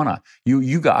 I don't want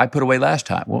to. I put away last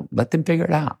time. Well, let them figure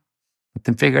it out.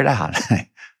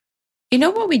 You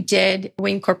know what we did?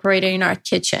 We incorporated in our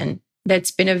kitchen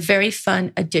that's been a very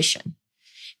fun addition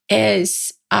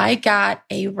is I got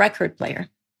a record player.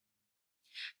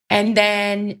 And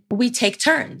then we take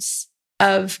turns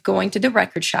of going to the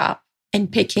record shop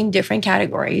and picking different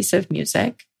categories of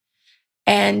music.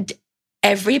 And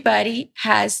everybody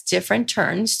has different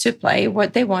turns to play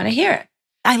what they want to hear.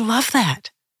 I love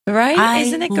that. Right?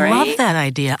 Isn't it great? I love that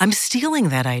idea. I'm stealing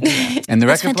that idea. And the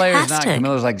record player is not,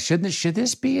 Camila's like, should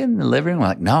this be in the living room? I'm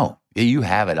like, no, you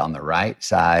have it on the right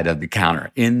side of the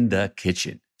counter in the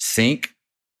kitchen. Sink,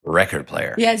 record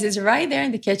player. Yes, it's right there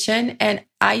in the kitchen. And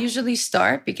I usually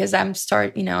start because I'm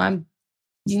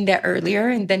doing that earlier.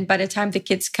 And then by the time the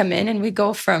kids come in and we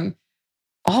go from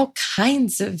all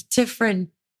kinds of different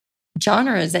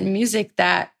genres and music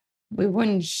that we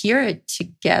wouldn't hear it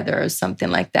together or something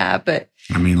like that. But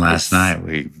last night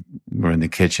we were in the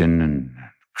kitchen and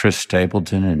Chris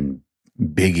Stapleton and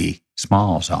Biggie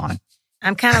Smalls on.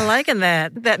 I'm kind of liking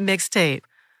that mixtape.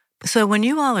 So when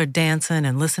you all are dancing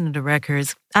and listening to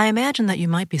records, I imagine that you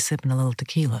might be sipping a little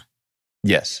tequila.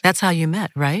 Yes. That's how you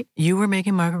met, right? You were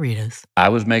making margaritas. I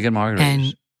was making margaritas.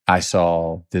 And I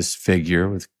saw this figure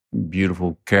with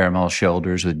beautiful caramel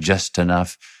shoulders with just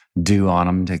enough dew on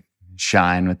them to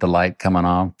shine with the light coming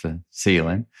off the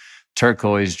ceiling.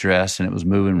 Turquoise dress, and it was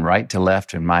moving right to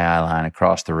left in my eye line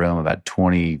across the room about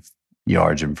 20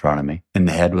 yards in front of me. And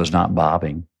the head was not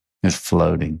bobbing. It was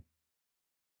floating.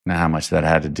 Now, how much that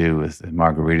had to do with the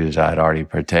margaritas I had already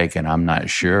partaken, I'm not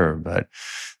sure, but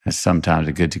sometimes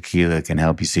a good tequila can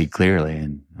help you see clearly.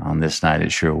 And on this night,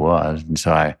 it sure was. And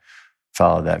so I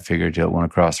followed that figure till it went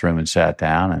across the room and sat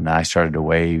down, and I started to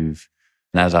wave.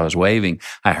 And as I was waving,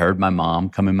 I heard my mom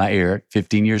come in my ear at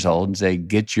 15 years old and say,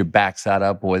 "Get your backside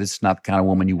up, boy. This is not the kind of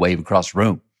woman you wave across the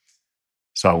room."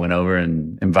 So I went over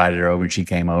and invited her over, and she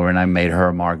came over, and I made her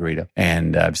a margarita.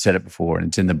 And I've said it before, and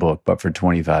it's in the book, but for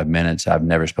 25 minutes, I've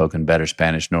never spoken better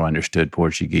Spanish nor understood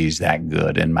Portuguese that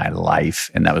good in my life.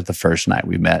 And that was the first night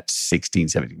we met 16,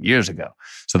 17 years ago.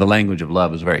 So the language of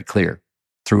love was very clear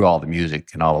through all the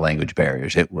music and all the language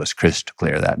barriers. It was crystal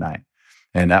clear that night.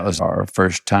 And that was our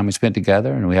first time we spent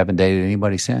together, and we haven't dated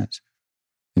anybody since.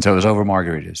 And so it was over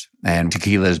margaritas. And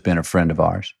tequila has been a friend of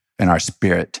ours and our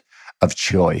spirit of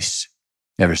choice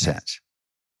ever since.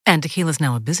 And tequila is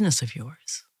now a business of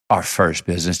yours. Our first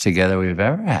business together we've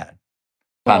ever had.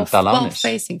 Well, Pantalones.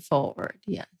 facing forward,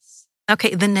 yes.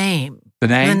 Okay, the name. The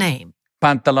name? The name.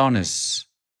 Pantalones.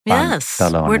 Yes.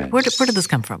 Pantalones. Where did this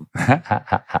come from?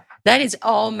 That is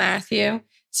all Matthew.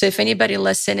 So if anybody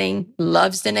listening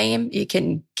loves the name, you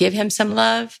can give him some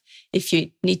love. If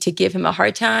you need to give him a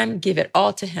hard time, give it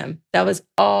all to him. That was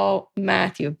all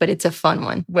Matthew, but it's a fun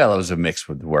one. Well, it was a mix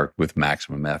with work with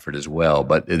maximum effort as well,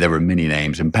 but there were many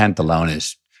names. And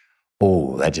Pantalones,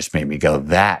 that just made me go,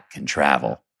 that can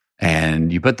travel.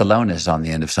 And you put the lowness on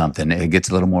the end of something, it gets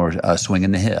a little more swing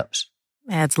in the hips.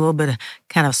 Adds a little bit of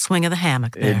kind of swing of the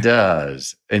hammock there. It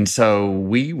does. And so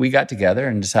we got together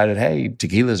and decided, hey,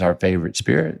 tequila is our favorite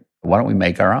spirit. Why don't we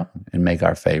make our own and make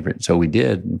our favorite? So we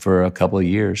did. And for a couple of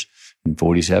years, and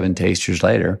 47 tasters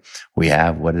later, we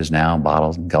have what is now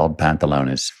bottled and called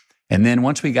Pantalones. And then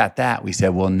once we got that, we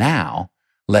said, well, now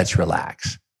let's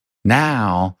relax.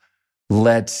 Now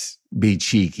let's be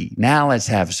cheeky. Now let's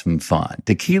have some fun.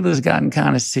 Tequila's gotten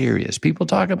kind of serious. People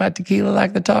talk about tequila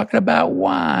like they're talking about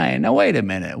wine. Now, wait a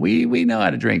minute. We know how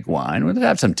to drink wine. Let's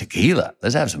have some tequila.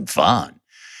 Let's have some fun.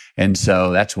 And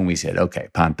so that's when we said, okay,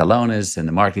 pantalones and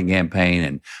the marketing campaign,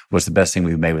 and what's the best thing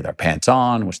we've made with our pants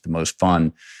on? What's the most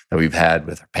fun that we've had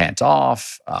with our pants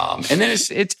off? And then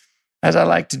it's, as I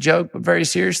like to joke, but very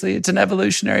seriously, it's an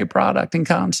evolutionary product and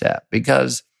concept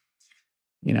because,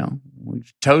 you know, we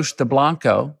toast the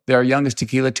Blanco, our youngest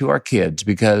tequila, to our kids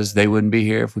because they wouldn't be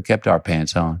here if we kept our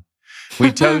pants on.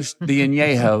 We toast the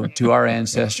Añejo to our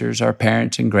ancestors, our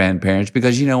parents and grandparents,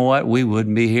 because you know what? We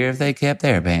wouldn't be here if they kept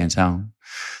their pants on.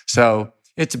 So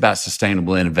it's about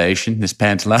sustainable innovation, this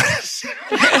Pantalones.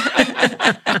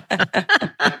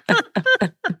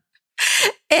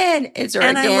 And it's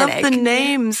organic. And I love the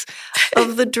names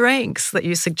of the drinks that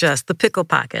you suggest. The Pickle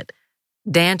Pocket,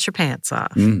 Dance Your Pants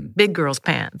Off, Big Girl's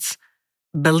Pants,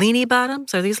 Bellini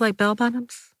Bottoms. Are these like bell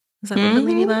bottoms? Is that what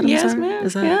Bellini Bottoms yes, are? Ma'am.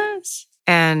 Is that? Yes.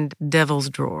 And Devil's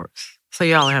Drawers. So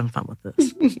y'all are having fun with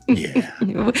this.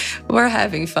 Yeah. We're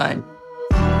having fun.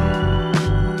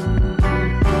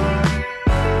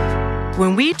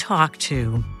 When we talk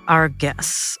to our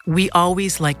guests, we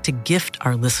always like to gift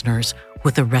our listeners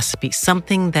with a recipe,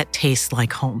 something that tastes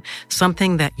like home,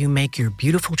 something that you make your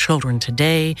beautiful children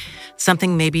today,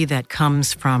 something maybe that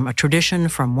comes from a tradition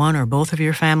from one or both of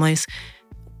your families.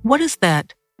 What is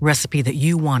that recipe that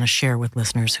you want to share with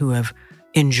listeners who have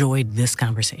enjoyed this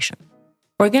conversation?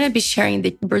 We're going to be sharing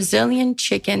the Brazilian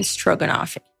chicken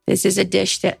stroganoff. This is a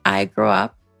dish that I grew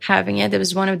up having it. It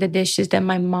was one of the dishes that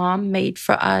my mom made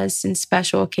for us in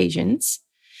special occasions.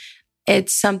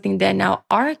 It's something that now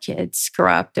our kids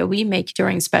grow up that we make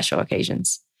during special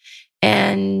occasions.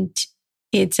 And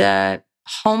it's a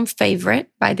home favorite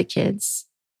by the kids.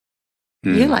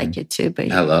 You like it too,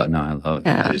 but I love it.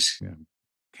 I just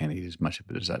can't eat as much of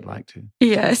it as I'd like to.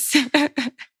 Yes.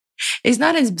 It's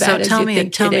not as bad as you think it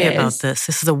is. Tell me about this.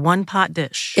 This is a one-pot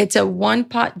dish. It's a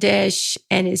one-pot dish,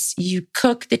 and you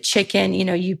cook the chicken. You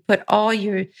know, you put all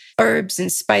your herbs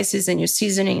and spices and your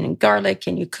seasoning and garlic,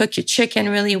 and you cook your chicken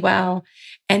really well.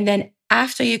 And then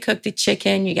after you cook the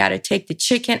chicken, you got to take the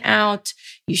chicken out.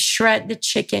 You shred the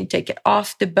chicken, take it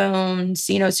off the bones.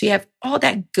 You know, so you have all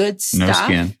that good stuff. No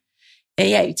skin. And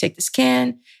yeah, you take the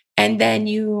skin, and then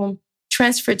you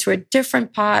transfer to a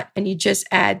different pot, and you just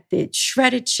add the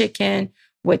shredded chicken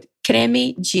with creme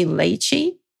de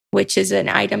leche, which is an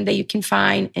item that you can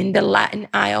find in the Latin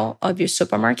aisle of your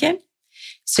supermarket.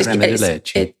 So Creme de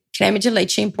leche. Creme de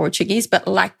leche in Portuguese, but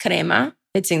la crema,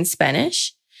 it's in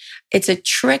Spanish. It's a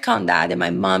trick on that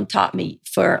my mom taught me.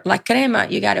 For la crema,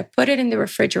 you got to put it in the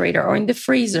refrigerator or in the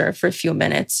freezer for a few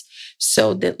minutes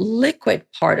so the liquid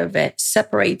part of it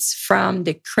separates from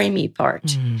the creamy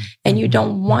part. And you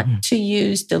don't want to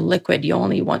use the liquid. You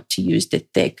only want to use the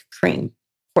thick cream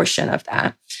portion of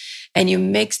that. And you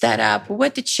mix that up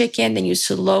with the chicken. Then you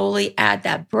slowly add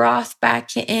that broth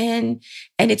back in.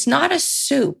 And it's not a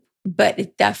soup, but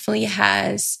it definitely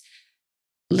has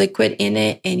liquid in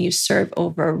it, and you serve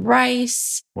over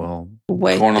rice. Well,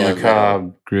 corn on the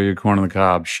cob, grill your corn on the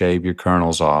cob, shave your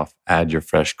kernels off, add your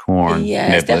fresh corn.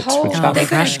 Yes, niblets,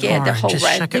 they're going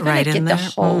to get the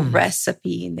whole in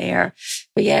recipe in there.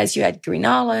 But yes, you add green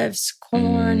olives,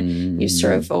 corn. You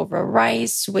serve over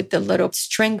rice with the little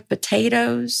string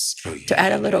potatoes to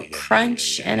add a little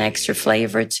crunch and extra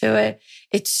flavor to it.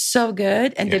 It's so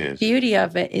good. And the beauty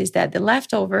of it is that the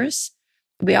leftovers,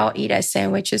 we all eat as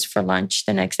sandwiches for lunch.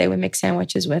 The next day we make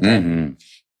sandwiches with it.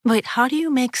 Wait, how do you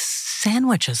make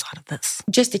sandwiches out of this?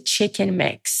 Just a chicken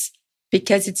mix,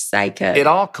 because it's like it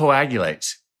all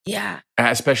coagulates. Yeah.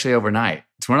 Especially overnight.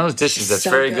 It's one of those dishes that's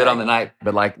so very good on the night,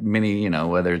 but like many,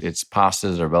 whether it's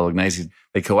pastas or bolognese,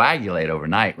 they coagulate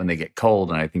overnight when they get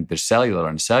cold. And I think on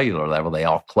cellular level, they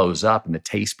all close up and the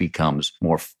taste becomes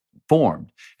more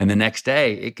formed. And the next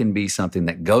day, it can be something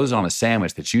that goes on a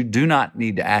sandwich that you do not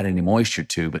need to add any moisture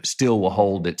to, but still will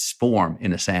hold its form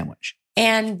in a sandwich.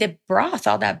 And the broth,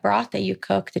 all that broth that you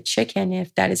cook, the chicken,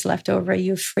 if that is left over,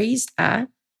 you freeze that,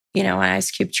 an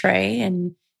ice cube tray,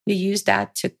 and you use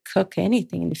that to cook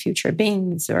anything in the future,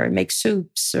 beans or make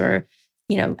soups or,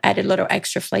 add a little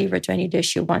extra flavor to any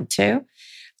dish you want to.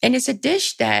 And it's a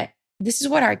dish that, this is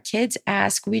what our kids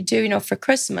ask. We do, for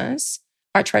Christmas.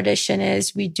 Our tradition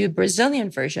is we do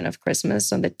Brazilian version of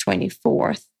Christmas on the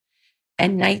 24th at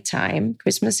nighttime,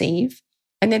 Christmas Eve,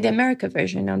 and then the American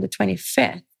version on the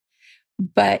 25th.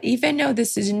 But even though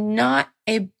this is not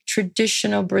a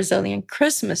traditional Brazilian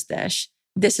Christmas dish,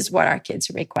 this is what our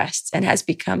kids request and has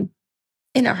become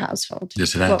in our household.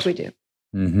 Yes, it has. What we do.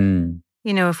 Mm-hmm.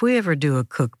 You know, if we ever do a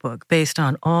cookbook based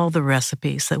on all the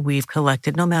recipes that we've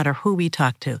collected, no matter who we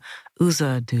talk to,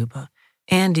 Uza Aduba,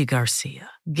 Andy Garcia,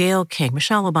 Gail King,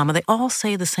 Michelle Obama, they all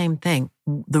say the same thing.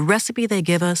 The recipe they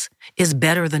give us is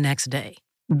better the next day.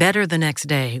 Better the next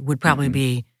day would probably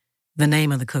be the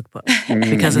name of the cookbook.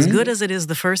 Because as good as it is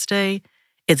the first day,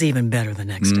 it's even better the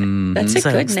next day. That's a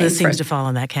good name. This seems to fall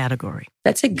in that category.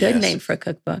 That's a good name for a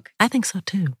cookbook. I think so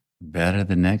too. Better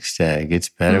the next day. Gets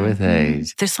better with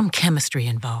age. There's some chemistry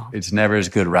involved. It's never as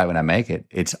good right when I make it.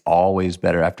 It's always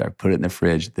better after I put it in the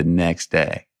fridge the next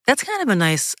day. That's kind of a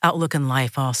nice outlook in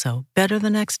life also. Better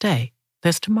the next day.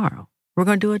 There's tomorrow. We're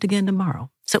going to do it again tomorrow.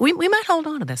 So we might hold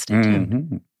on to that. Stay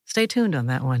tuned. Stay tuned on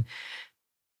that one.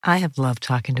 I have loved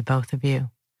talking to both of you.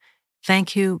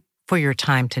 Thank you for your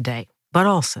time today, but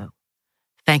also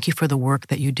thank you for the work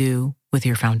that you do with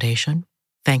your foundation.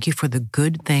 Thank you for the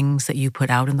good things that you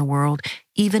put out in the world,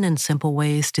 even in simple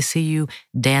ways, to see you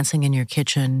dancing in your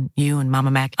kitchen, you and Mama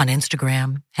Mac on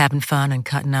Instagram, having fun and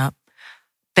cutting up.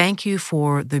 Thank you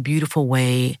for the beautiful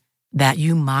way that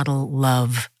you model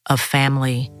love of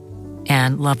family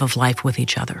and love of life with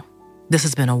each other. This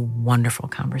has been a wonderful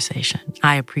conversation.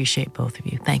 I appreciate both of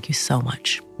you. Thank you so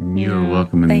much. You're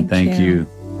welcome, and thank you.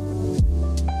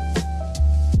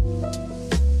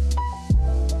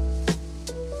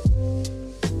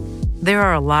 There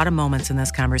are a lot of moments in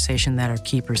this conversation that are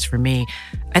keepers for me.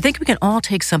 I think we can all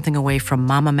take something away from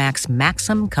Mama Mac's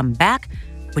maxim, come back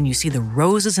when you see the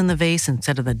roses in the vase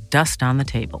instead of the dust on the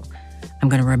table. I'm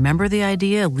going to remember the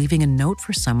idea of leaving a note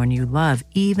for someone you love,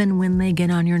 even when they get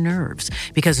on your nerves,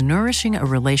 because nourishing a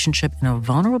relationship in a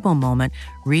vulnerable moment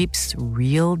reaps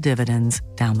real dividends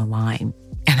down the line.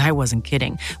 And I wasn't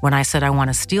kidding when I said I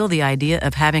want to steal the idea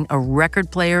of having a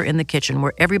record player in the kitchen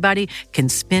where everybody can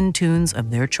spin tunes of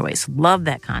their choice. Love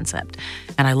that concept.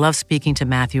 And I love speaking to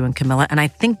Matthew and Camila, and I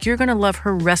think you're going to love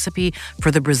her recipe for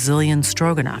the Brazilian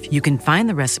stroganoff. You can find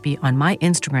the recipe on my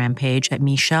Instagram page at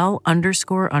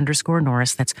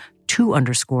Michelle__Norris. That's 2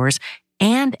 underscores.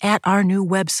 And at our new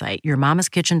website,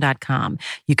 yourmamaskitchen.com.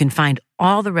 You can find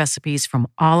all the recipes from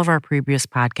all of our previous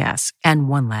podcasts. And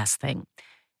one last thing.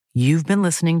 You've been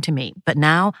listening to me, but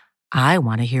now I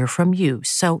want to hear from you.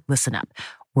 So listen up.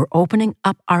 We're opening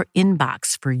up our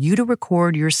inbox for you to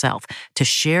record yourself, to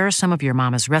share some of your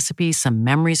mama's recipes, some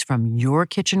memories from your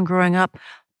kitchen growing up,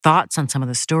 thoughts on some of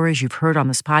the stories you've heard on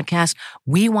this podcast.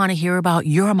 We want to hear about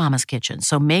your mama's kitchen.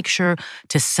 So make sure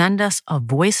to send us a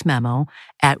voice memo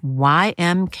at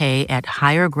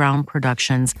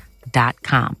ymk@highergroundproductions.com.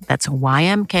 That's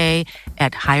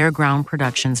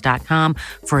ymk@highergroundproductions.com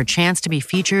for a chance to be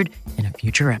featured in a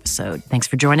future episode. Thanks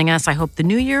for joining us. I hope the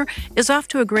new year is off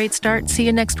to a great start. See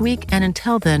you next week. And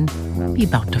until then, be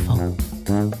bountiful.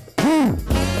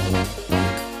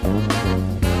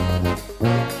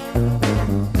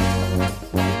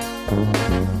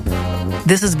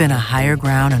 This has been a Higher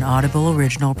Ground and Audible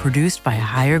original produced by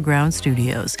Higher Ground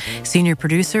Studios. Senior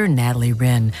producer, Natalie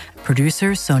Wren.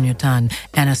 Producer, Sonia Tan.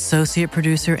 And associate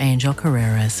producer, Angel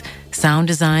Carreras. Sound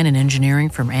design and engineering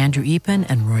from Andrew Epen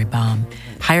and Roy Baum.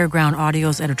 Higher Ground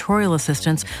Audio's editorial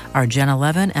assistants are Jenna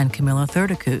Levin and Camila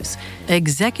Thurticus.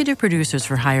 Executive producers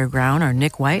for Higher Ground are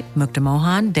Nick White, Mukta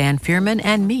Mohan, Dan Fierman,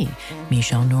 and me,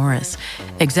 Michelle Norris.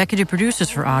 Executive producers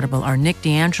for Audible are Nick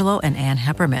D'Angelo and Ann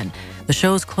Hepperman. The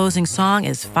show's closing song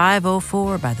is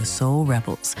 504 by the Soul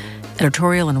Rebels.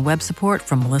 Editorial and web support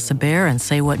from Melissa Baer and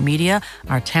Say What Media.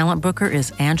 Our talent booker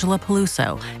is Angela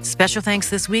Peluso. Special thanks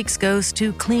this week goes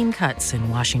to Clean Cuts in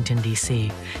Washington,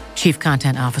 D.C. Chief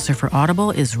Content Officer for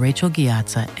Audible is Rachel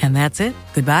Giazza. And that's it.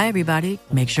 Goodbye, everybody.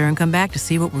 Make sure and come back to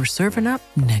see what we're serving up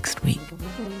next week.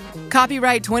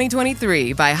 Copyright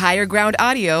 2023 by Higher Ground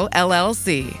Audio,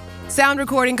 LLC. Sound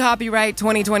recording copyright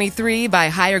 2023 by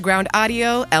Higher Ground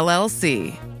Audio,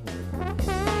 LLC.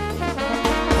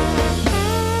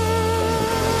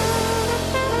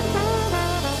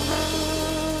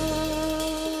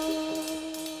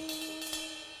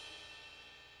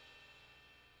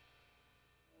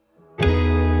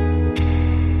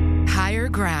 Higher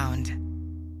Ground.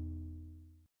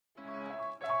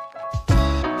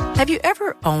 Have you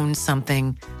ever owned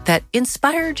something that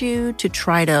inspired you to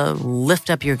try to lift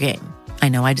up your game? I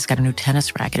know I just got a new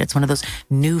tennis racket. It's one of those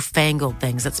newfangled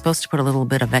things that's supposed to put a little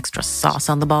bit of extra sauce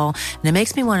on the ball, and it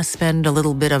makes me want to spend a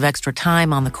little bit of extra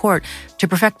time on the court to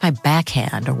perfect my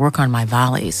backhand or work on my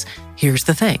volleys. Here's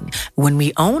the thing. When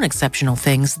we own exceptional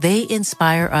things, they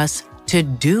inspire us to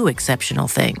do exceptional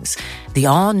things. The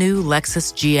all-new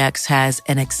Lexus GX has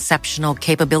an exceptional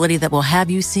capability that will have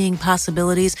you seeing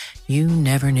possibilities you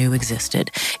never knew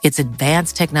existed. Its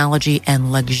advanced technology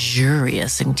and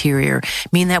luxurious interior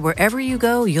mean that wherever you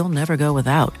go, you'll never go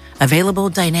without. Available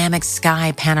dynamic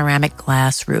sky panoramic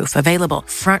glass roof. Available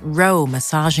front row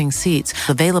massaging seats.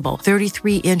 Available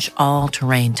 33-inch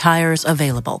all-terrain tires.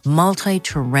 Available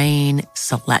multi-terrain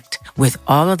select. With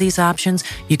all of these options,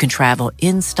 you can travel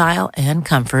in style and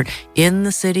comfort in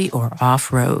the city or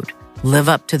off-road. Live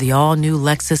up to the all-new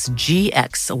Lexus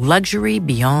GX, luxury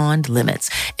beyond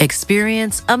limits.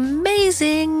 Experience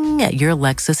amazing at your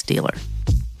Lexus dealer.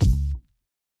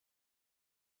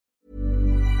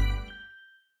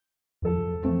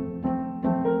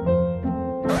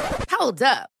 Hold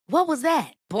up. What was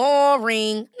that?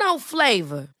 Boring. No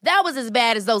flavor. That was as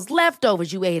bad as those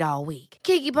leftovers you ate all week.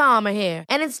 Keke Palmer here,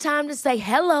 and it's time to say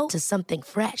hello to something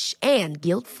fresh and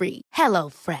guilt-free. Hello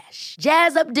Fresh.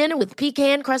 Jazz up dinner with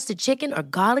pecan-crusted chicken or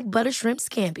garlic butter shrimp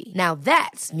scampi. Now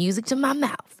that's music to my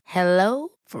mouth. Hello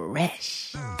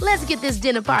Fresh. Let's get this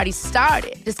dinner party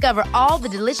started. Discover all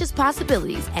the delicious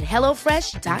possibilities at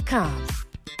hellofresh.com.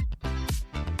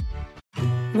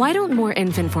 Why don't more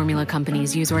infant formula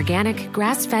companies use organic,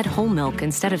 grass-fed whole milk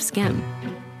instead of skim?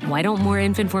 Why don't more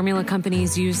infant formula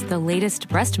companies use the latest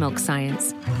breast milk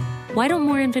science? Why don't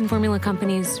more infant formula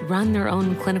companies run their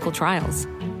own clinical trials?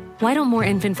 Why don't more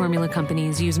infant formula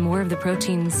companies use more of the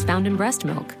proteins found in breast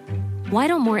milk? Why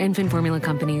don't more infant formula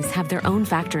companies have their own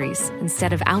factories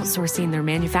instead of outsourcing their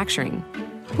manufacturing?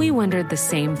 We wondered the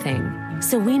same thing.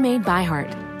 So we made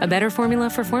ByHeart, a better formula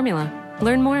for formula.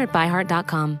 Learn more at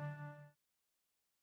byheart.com.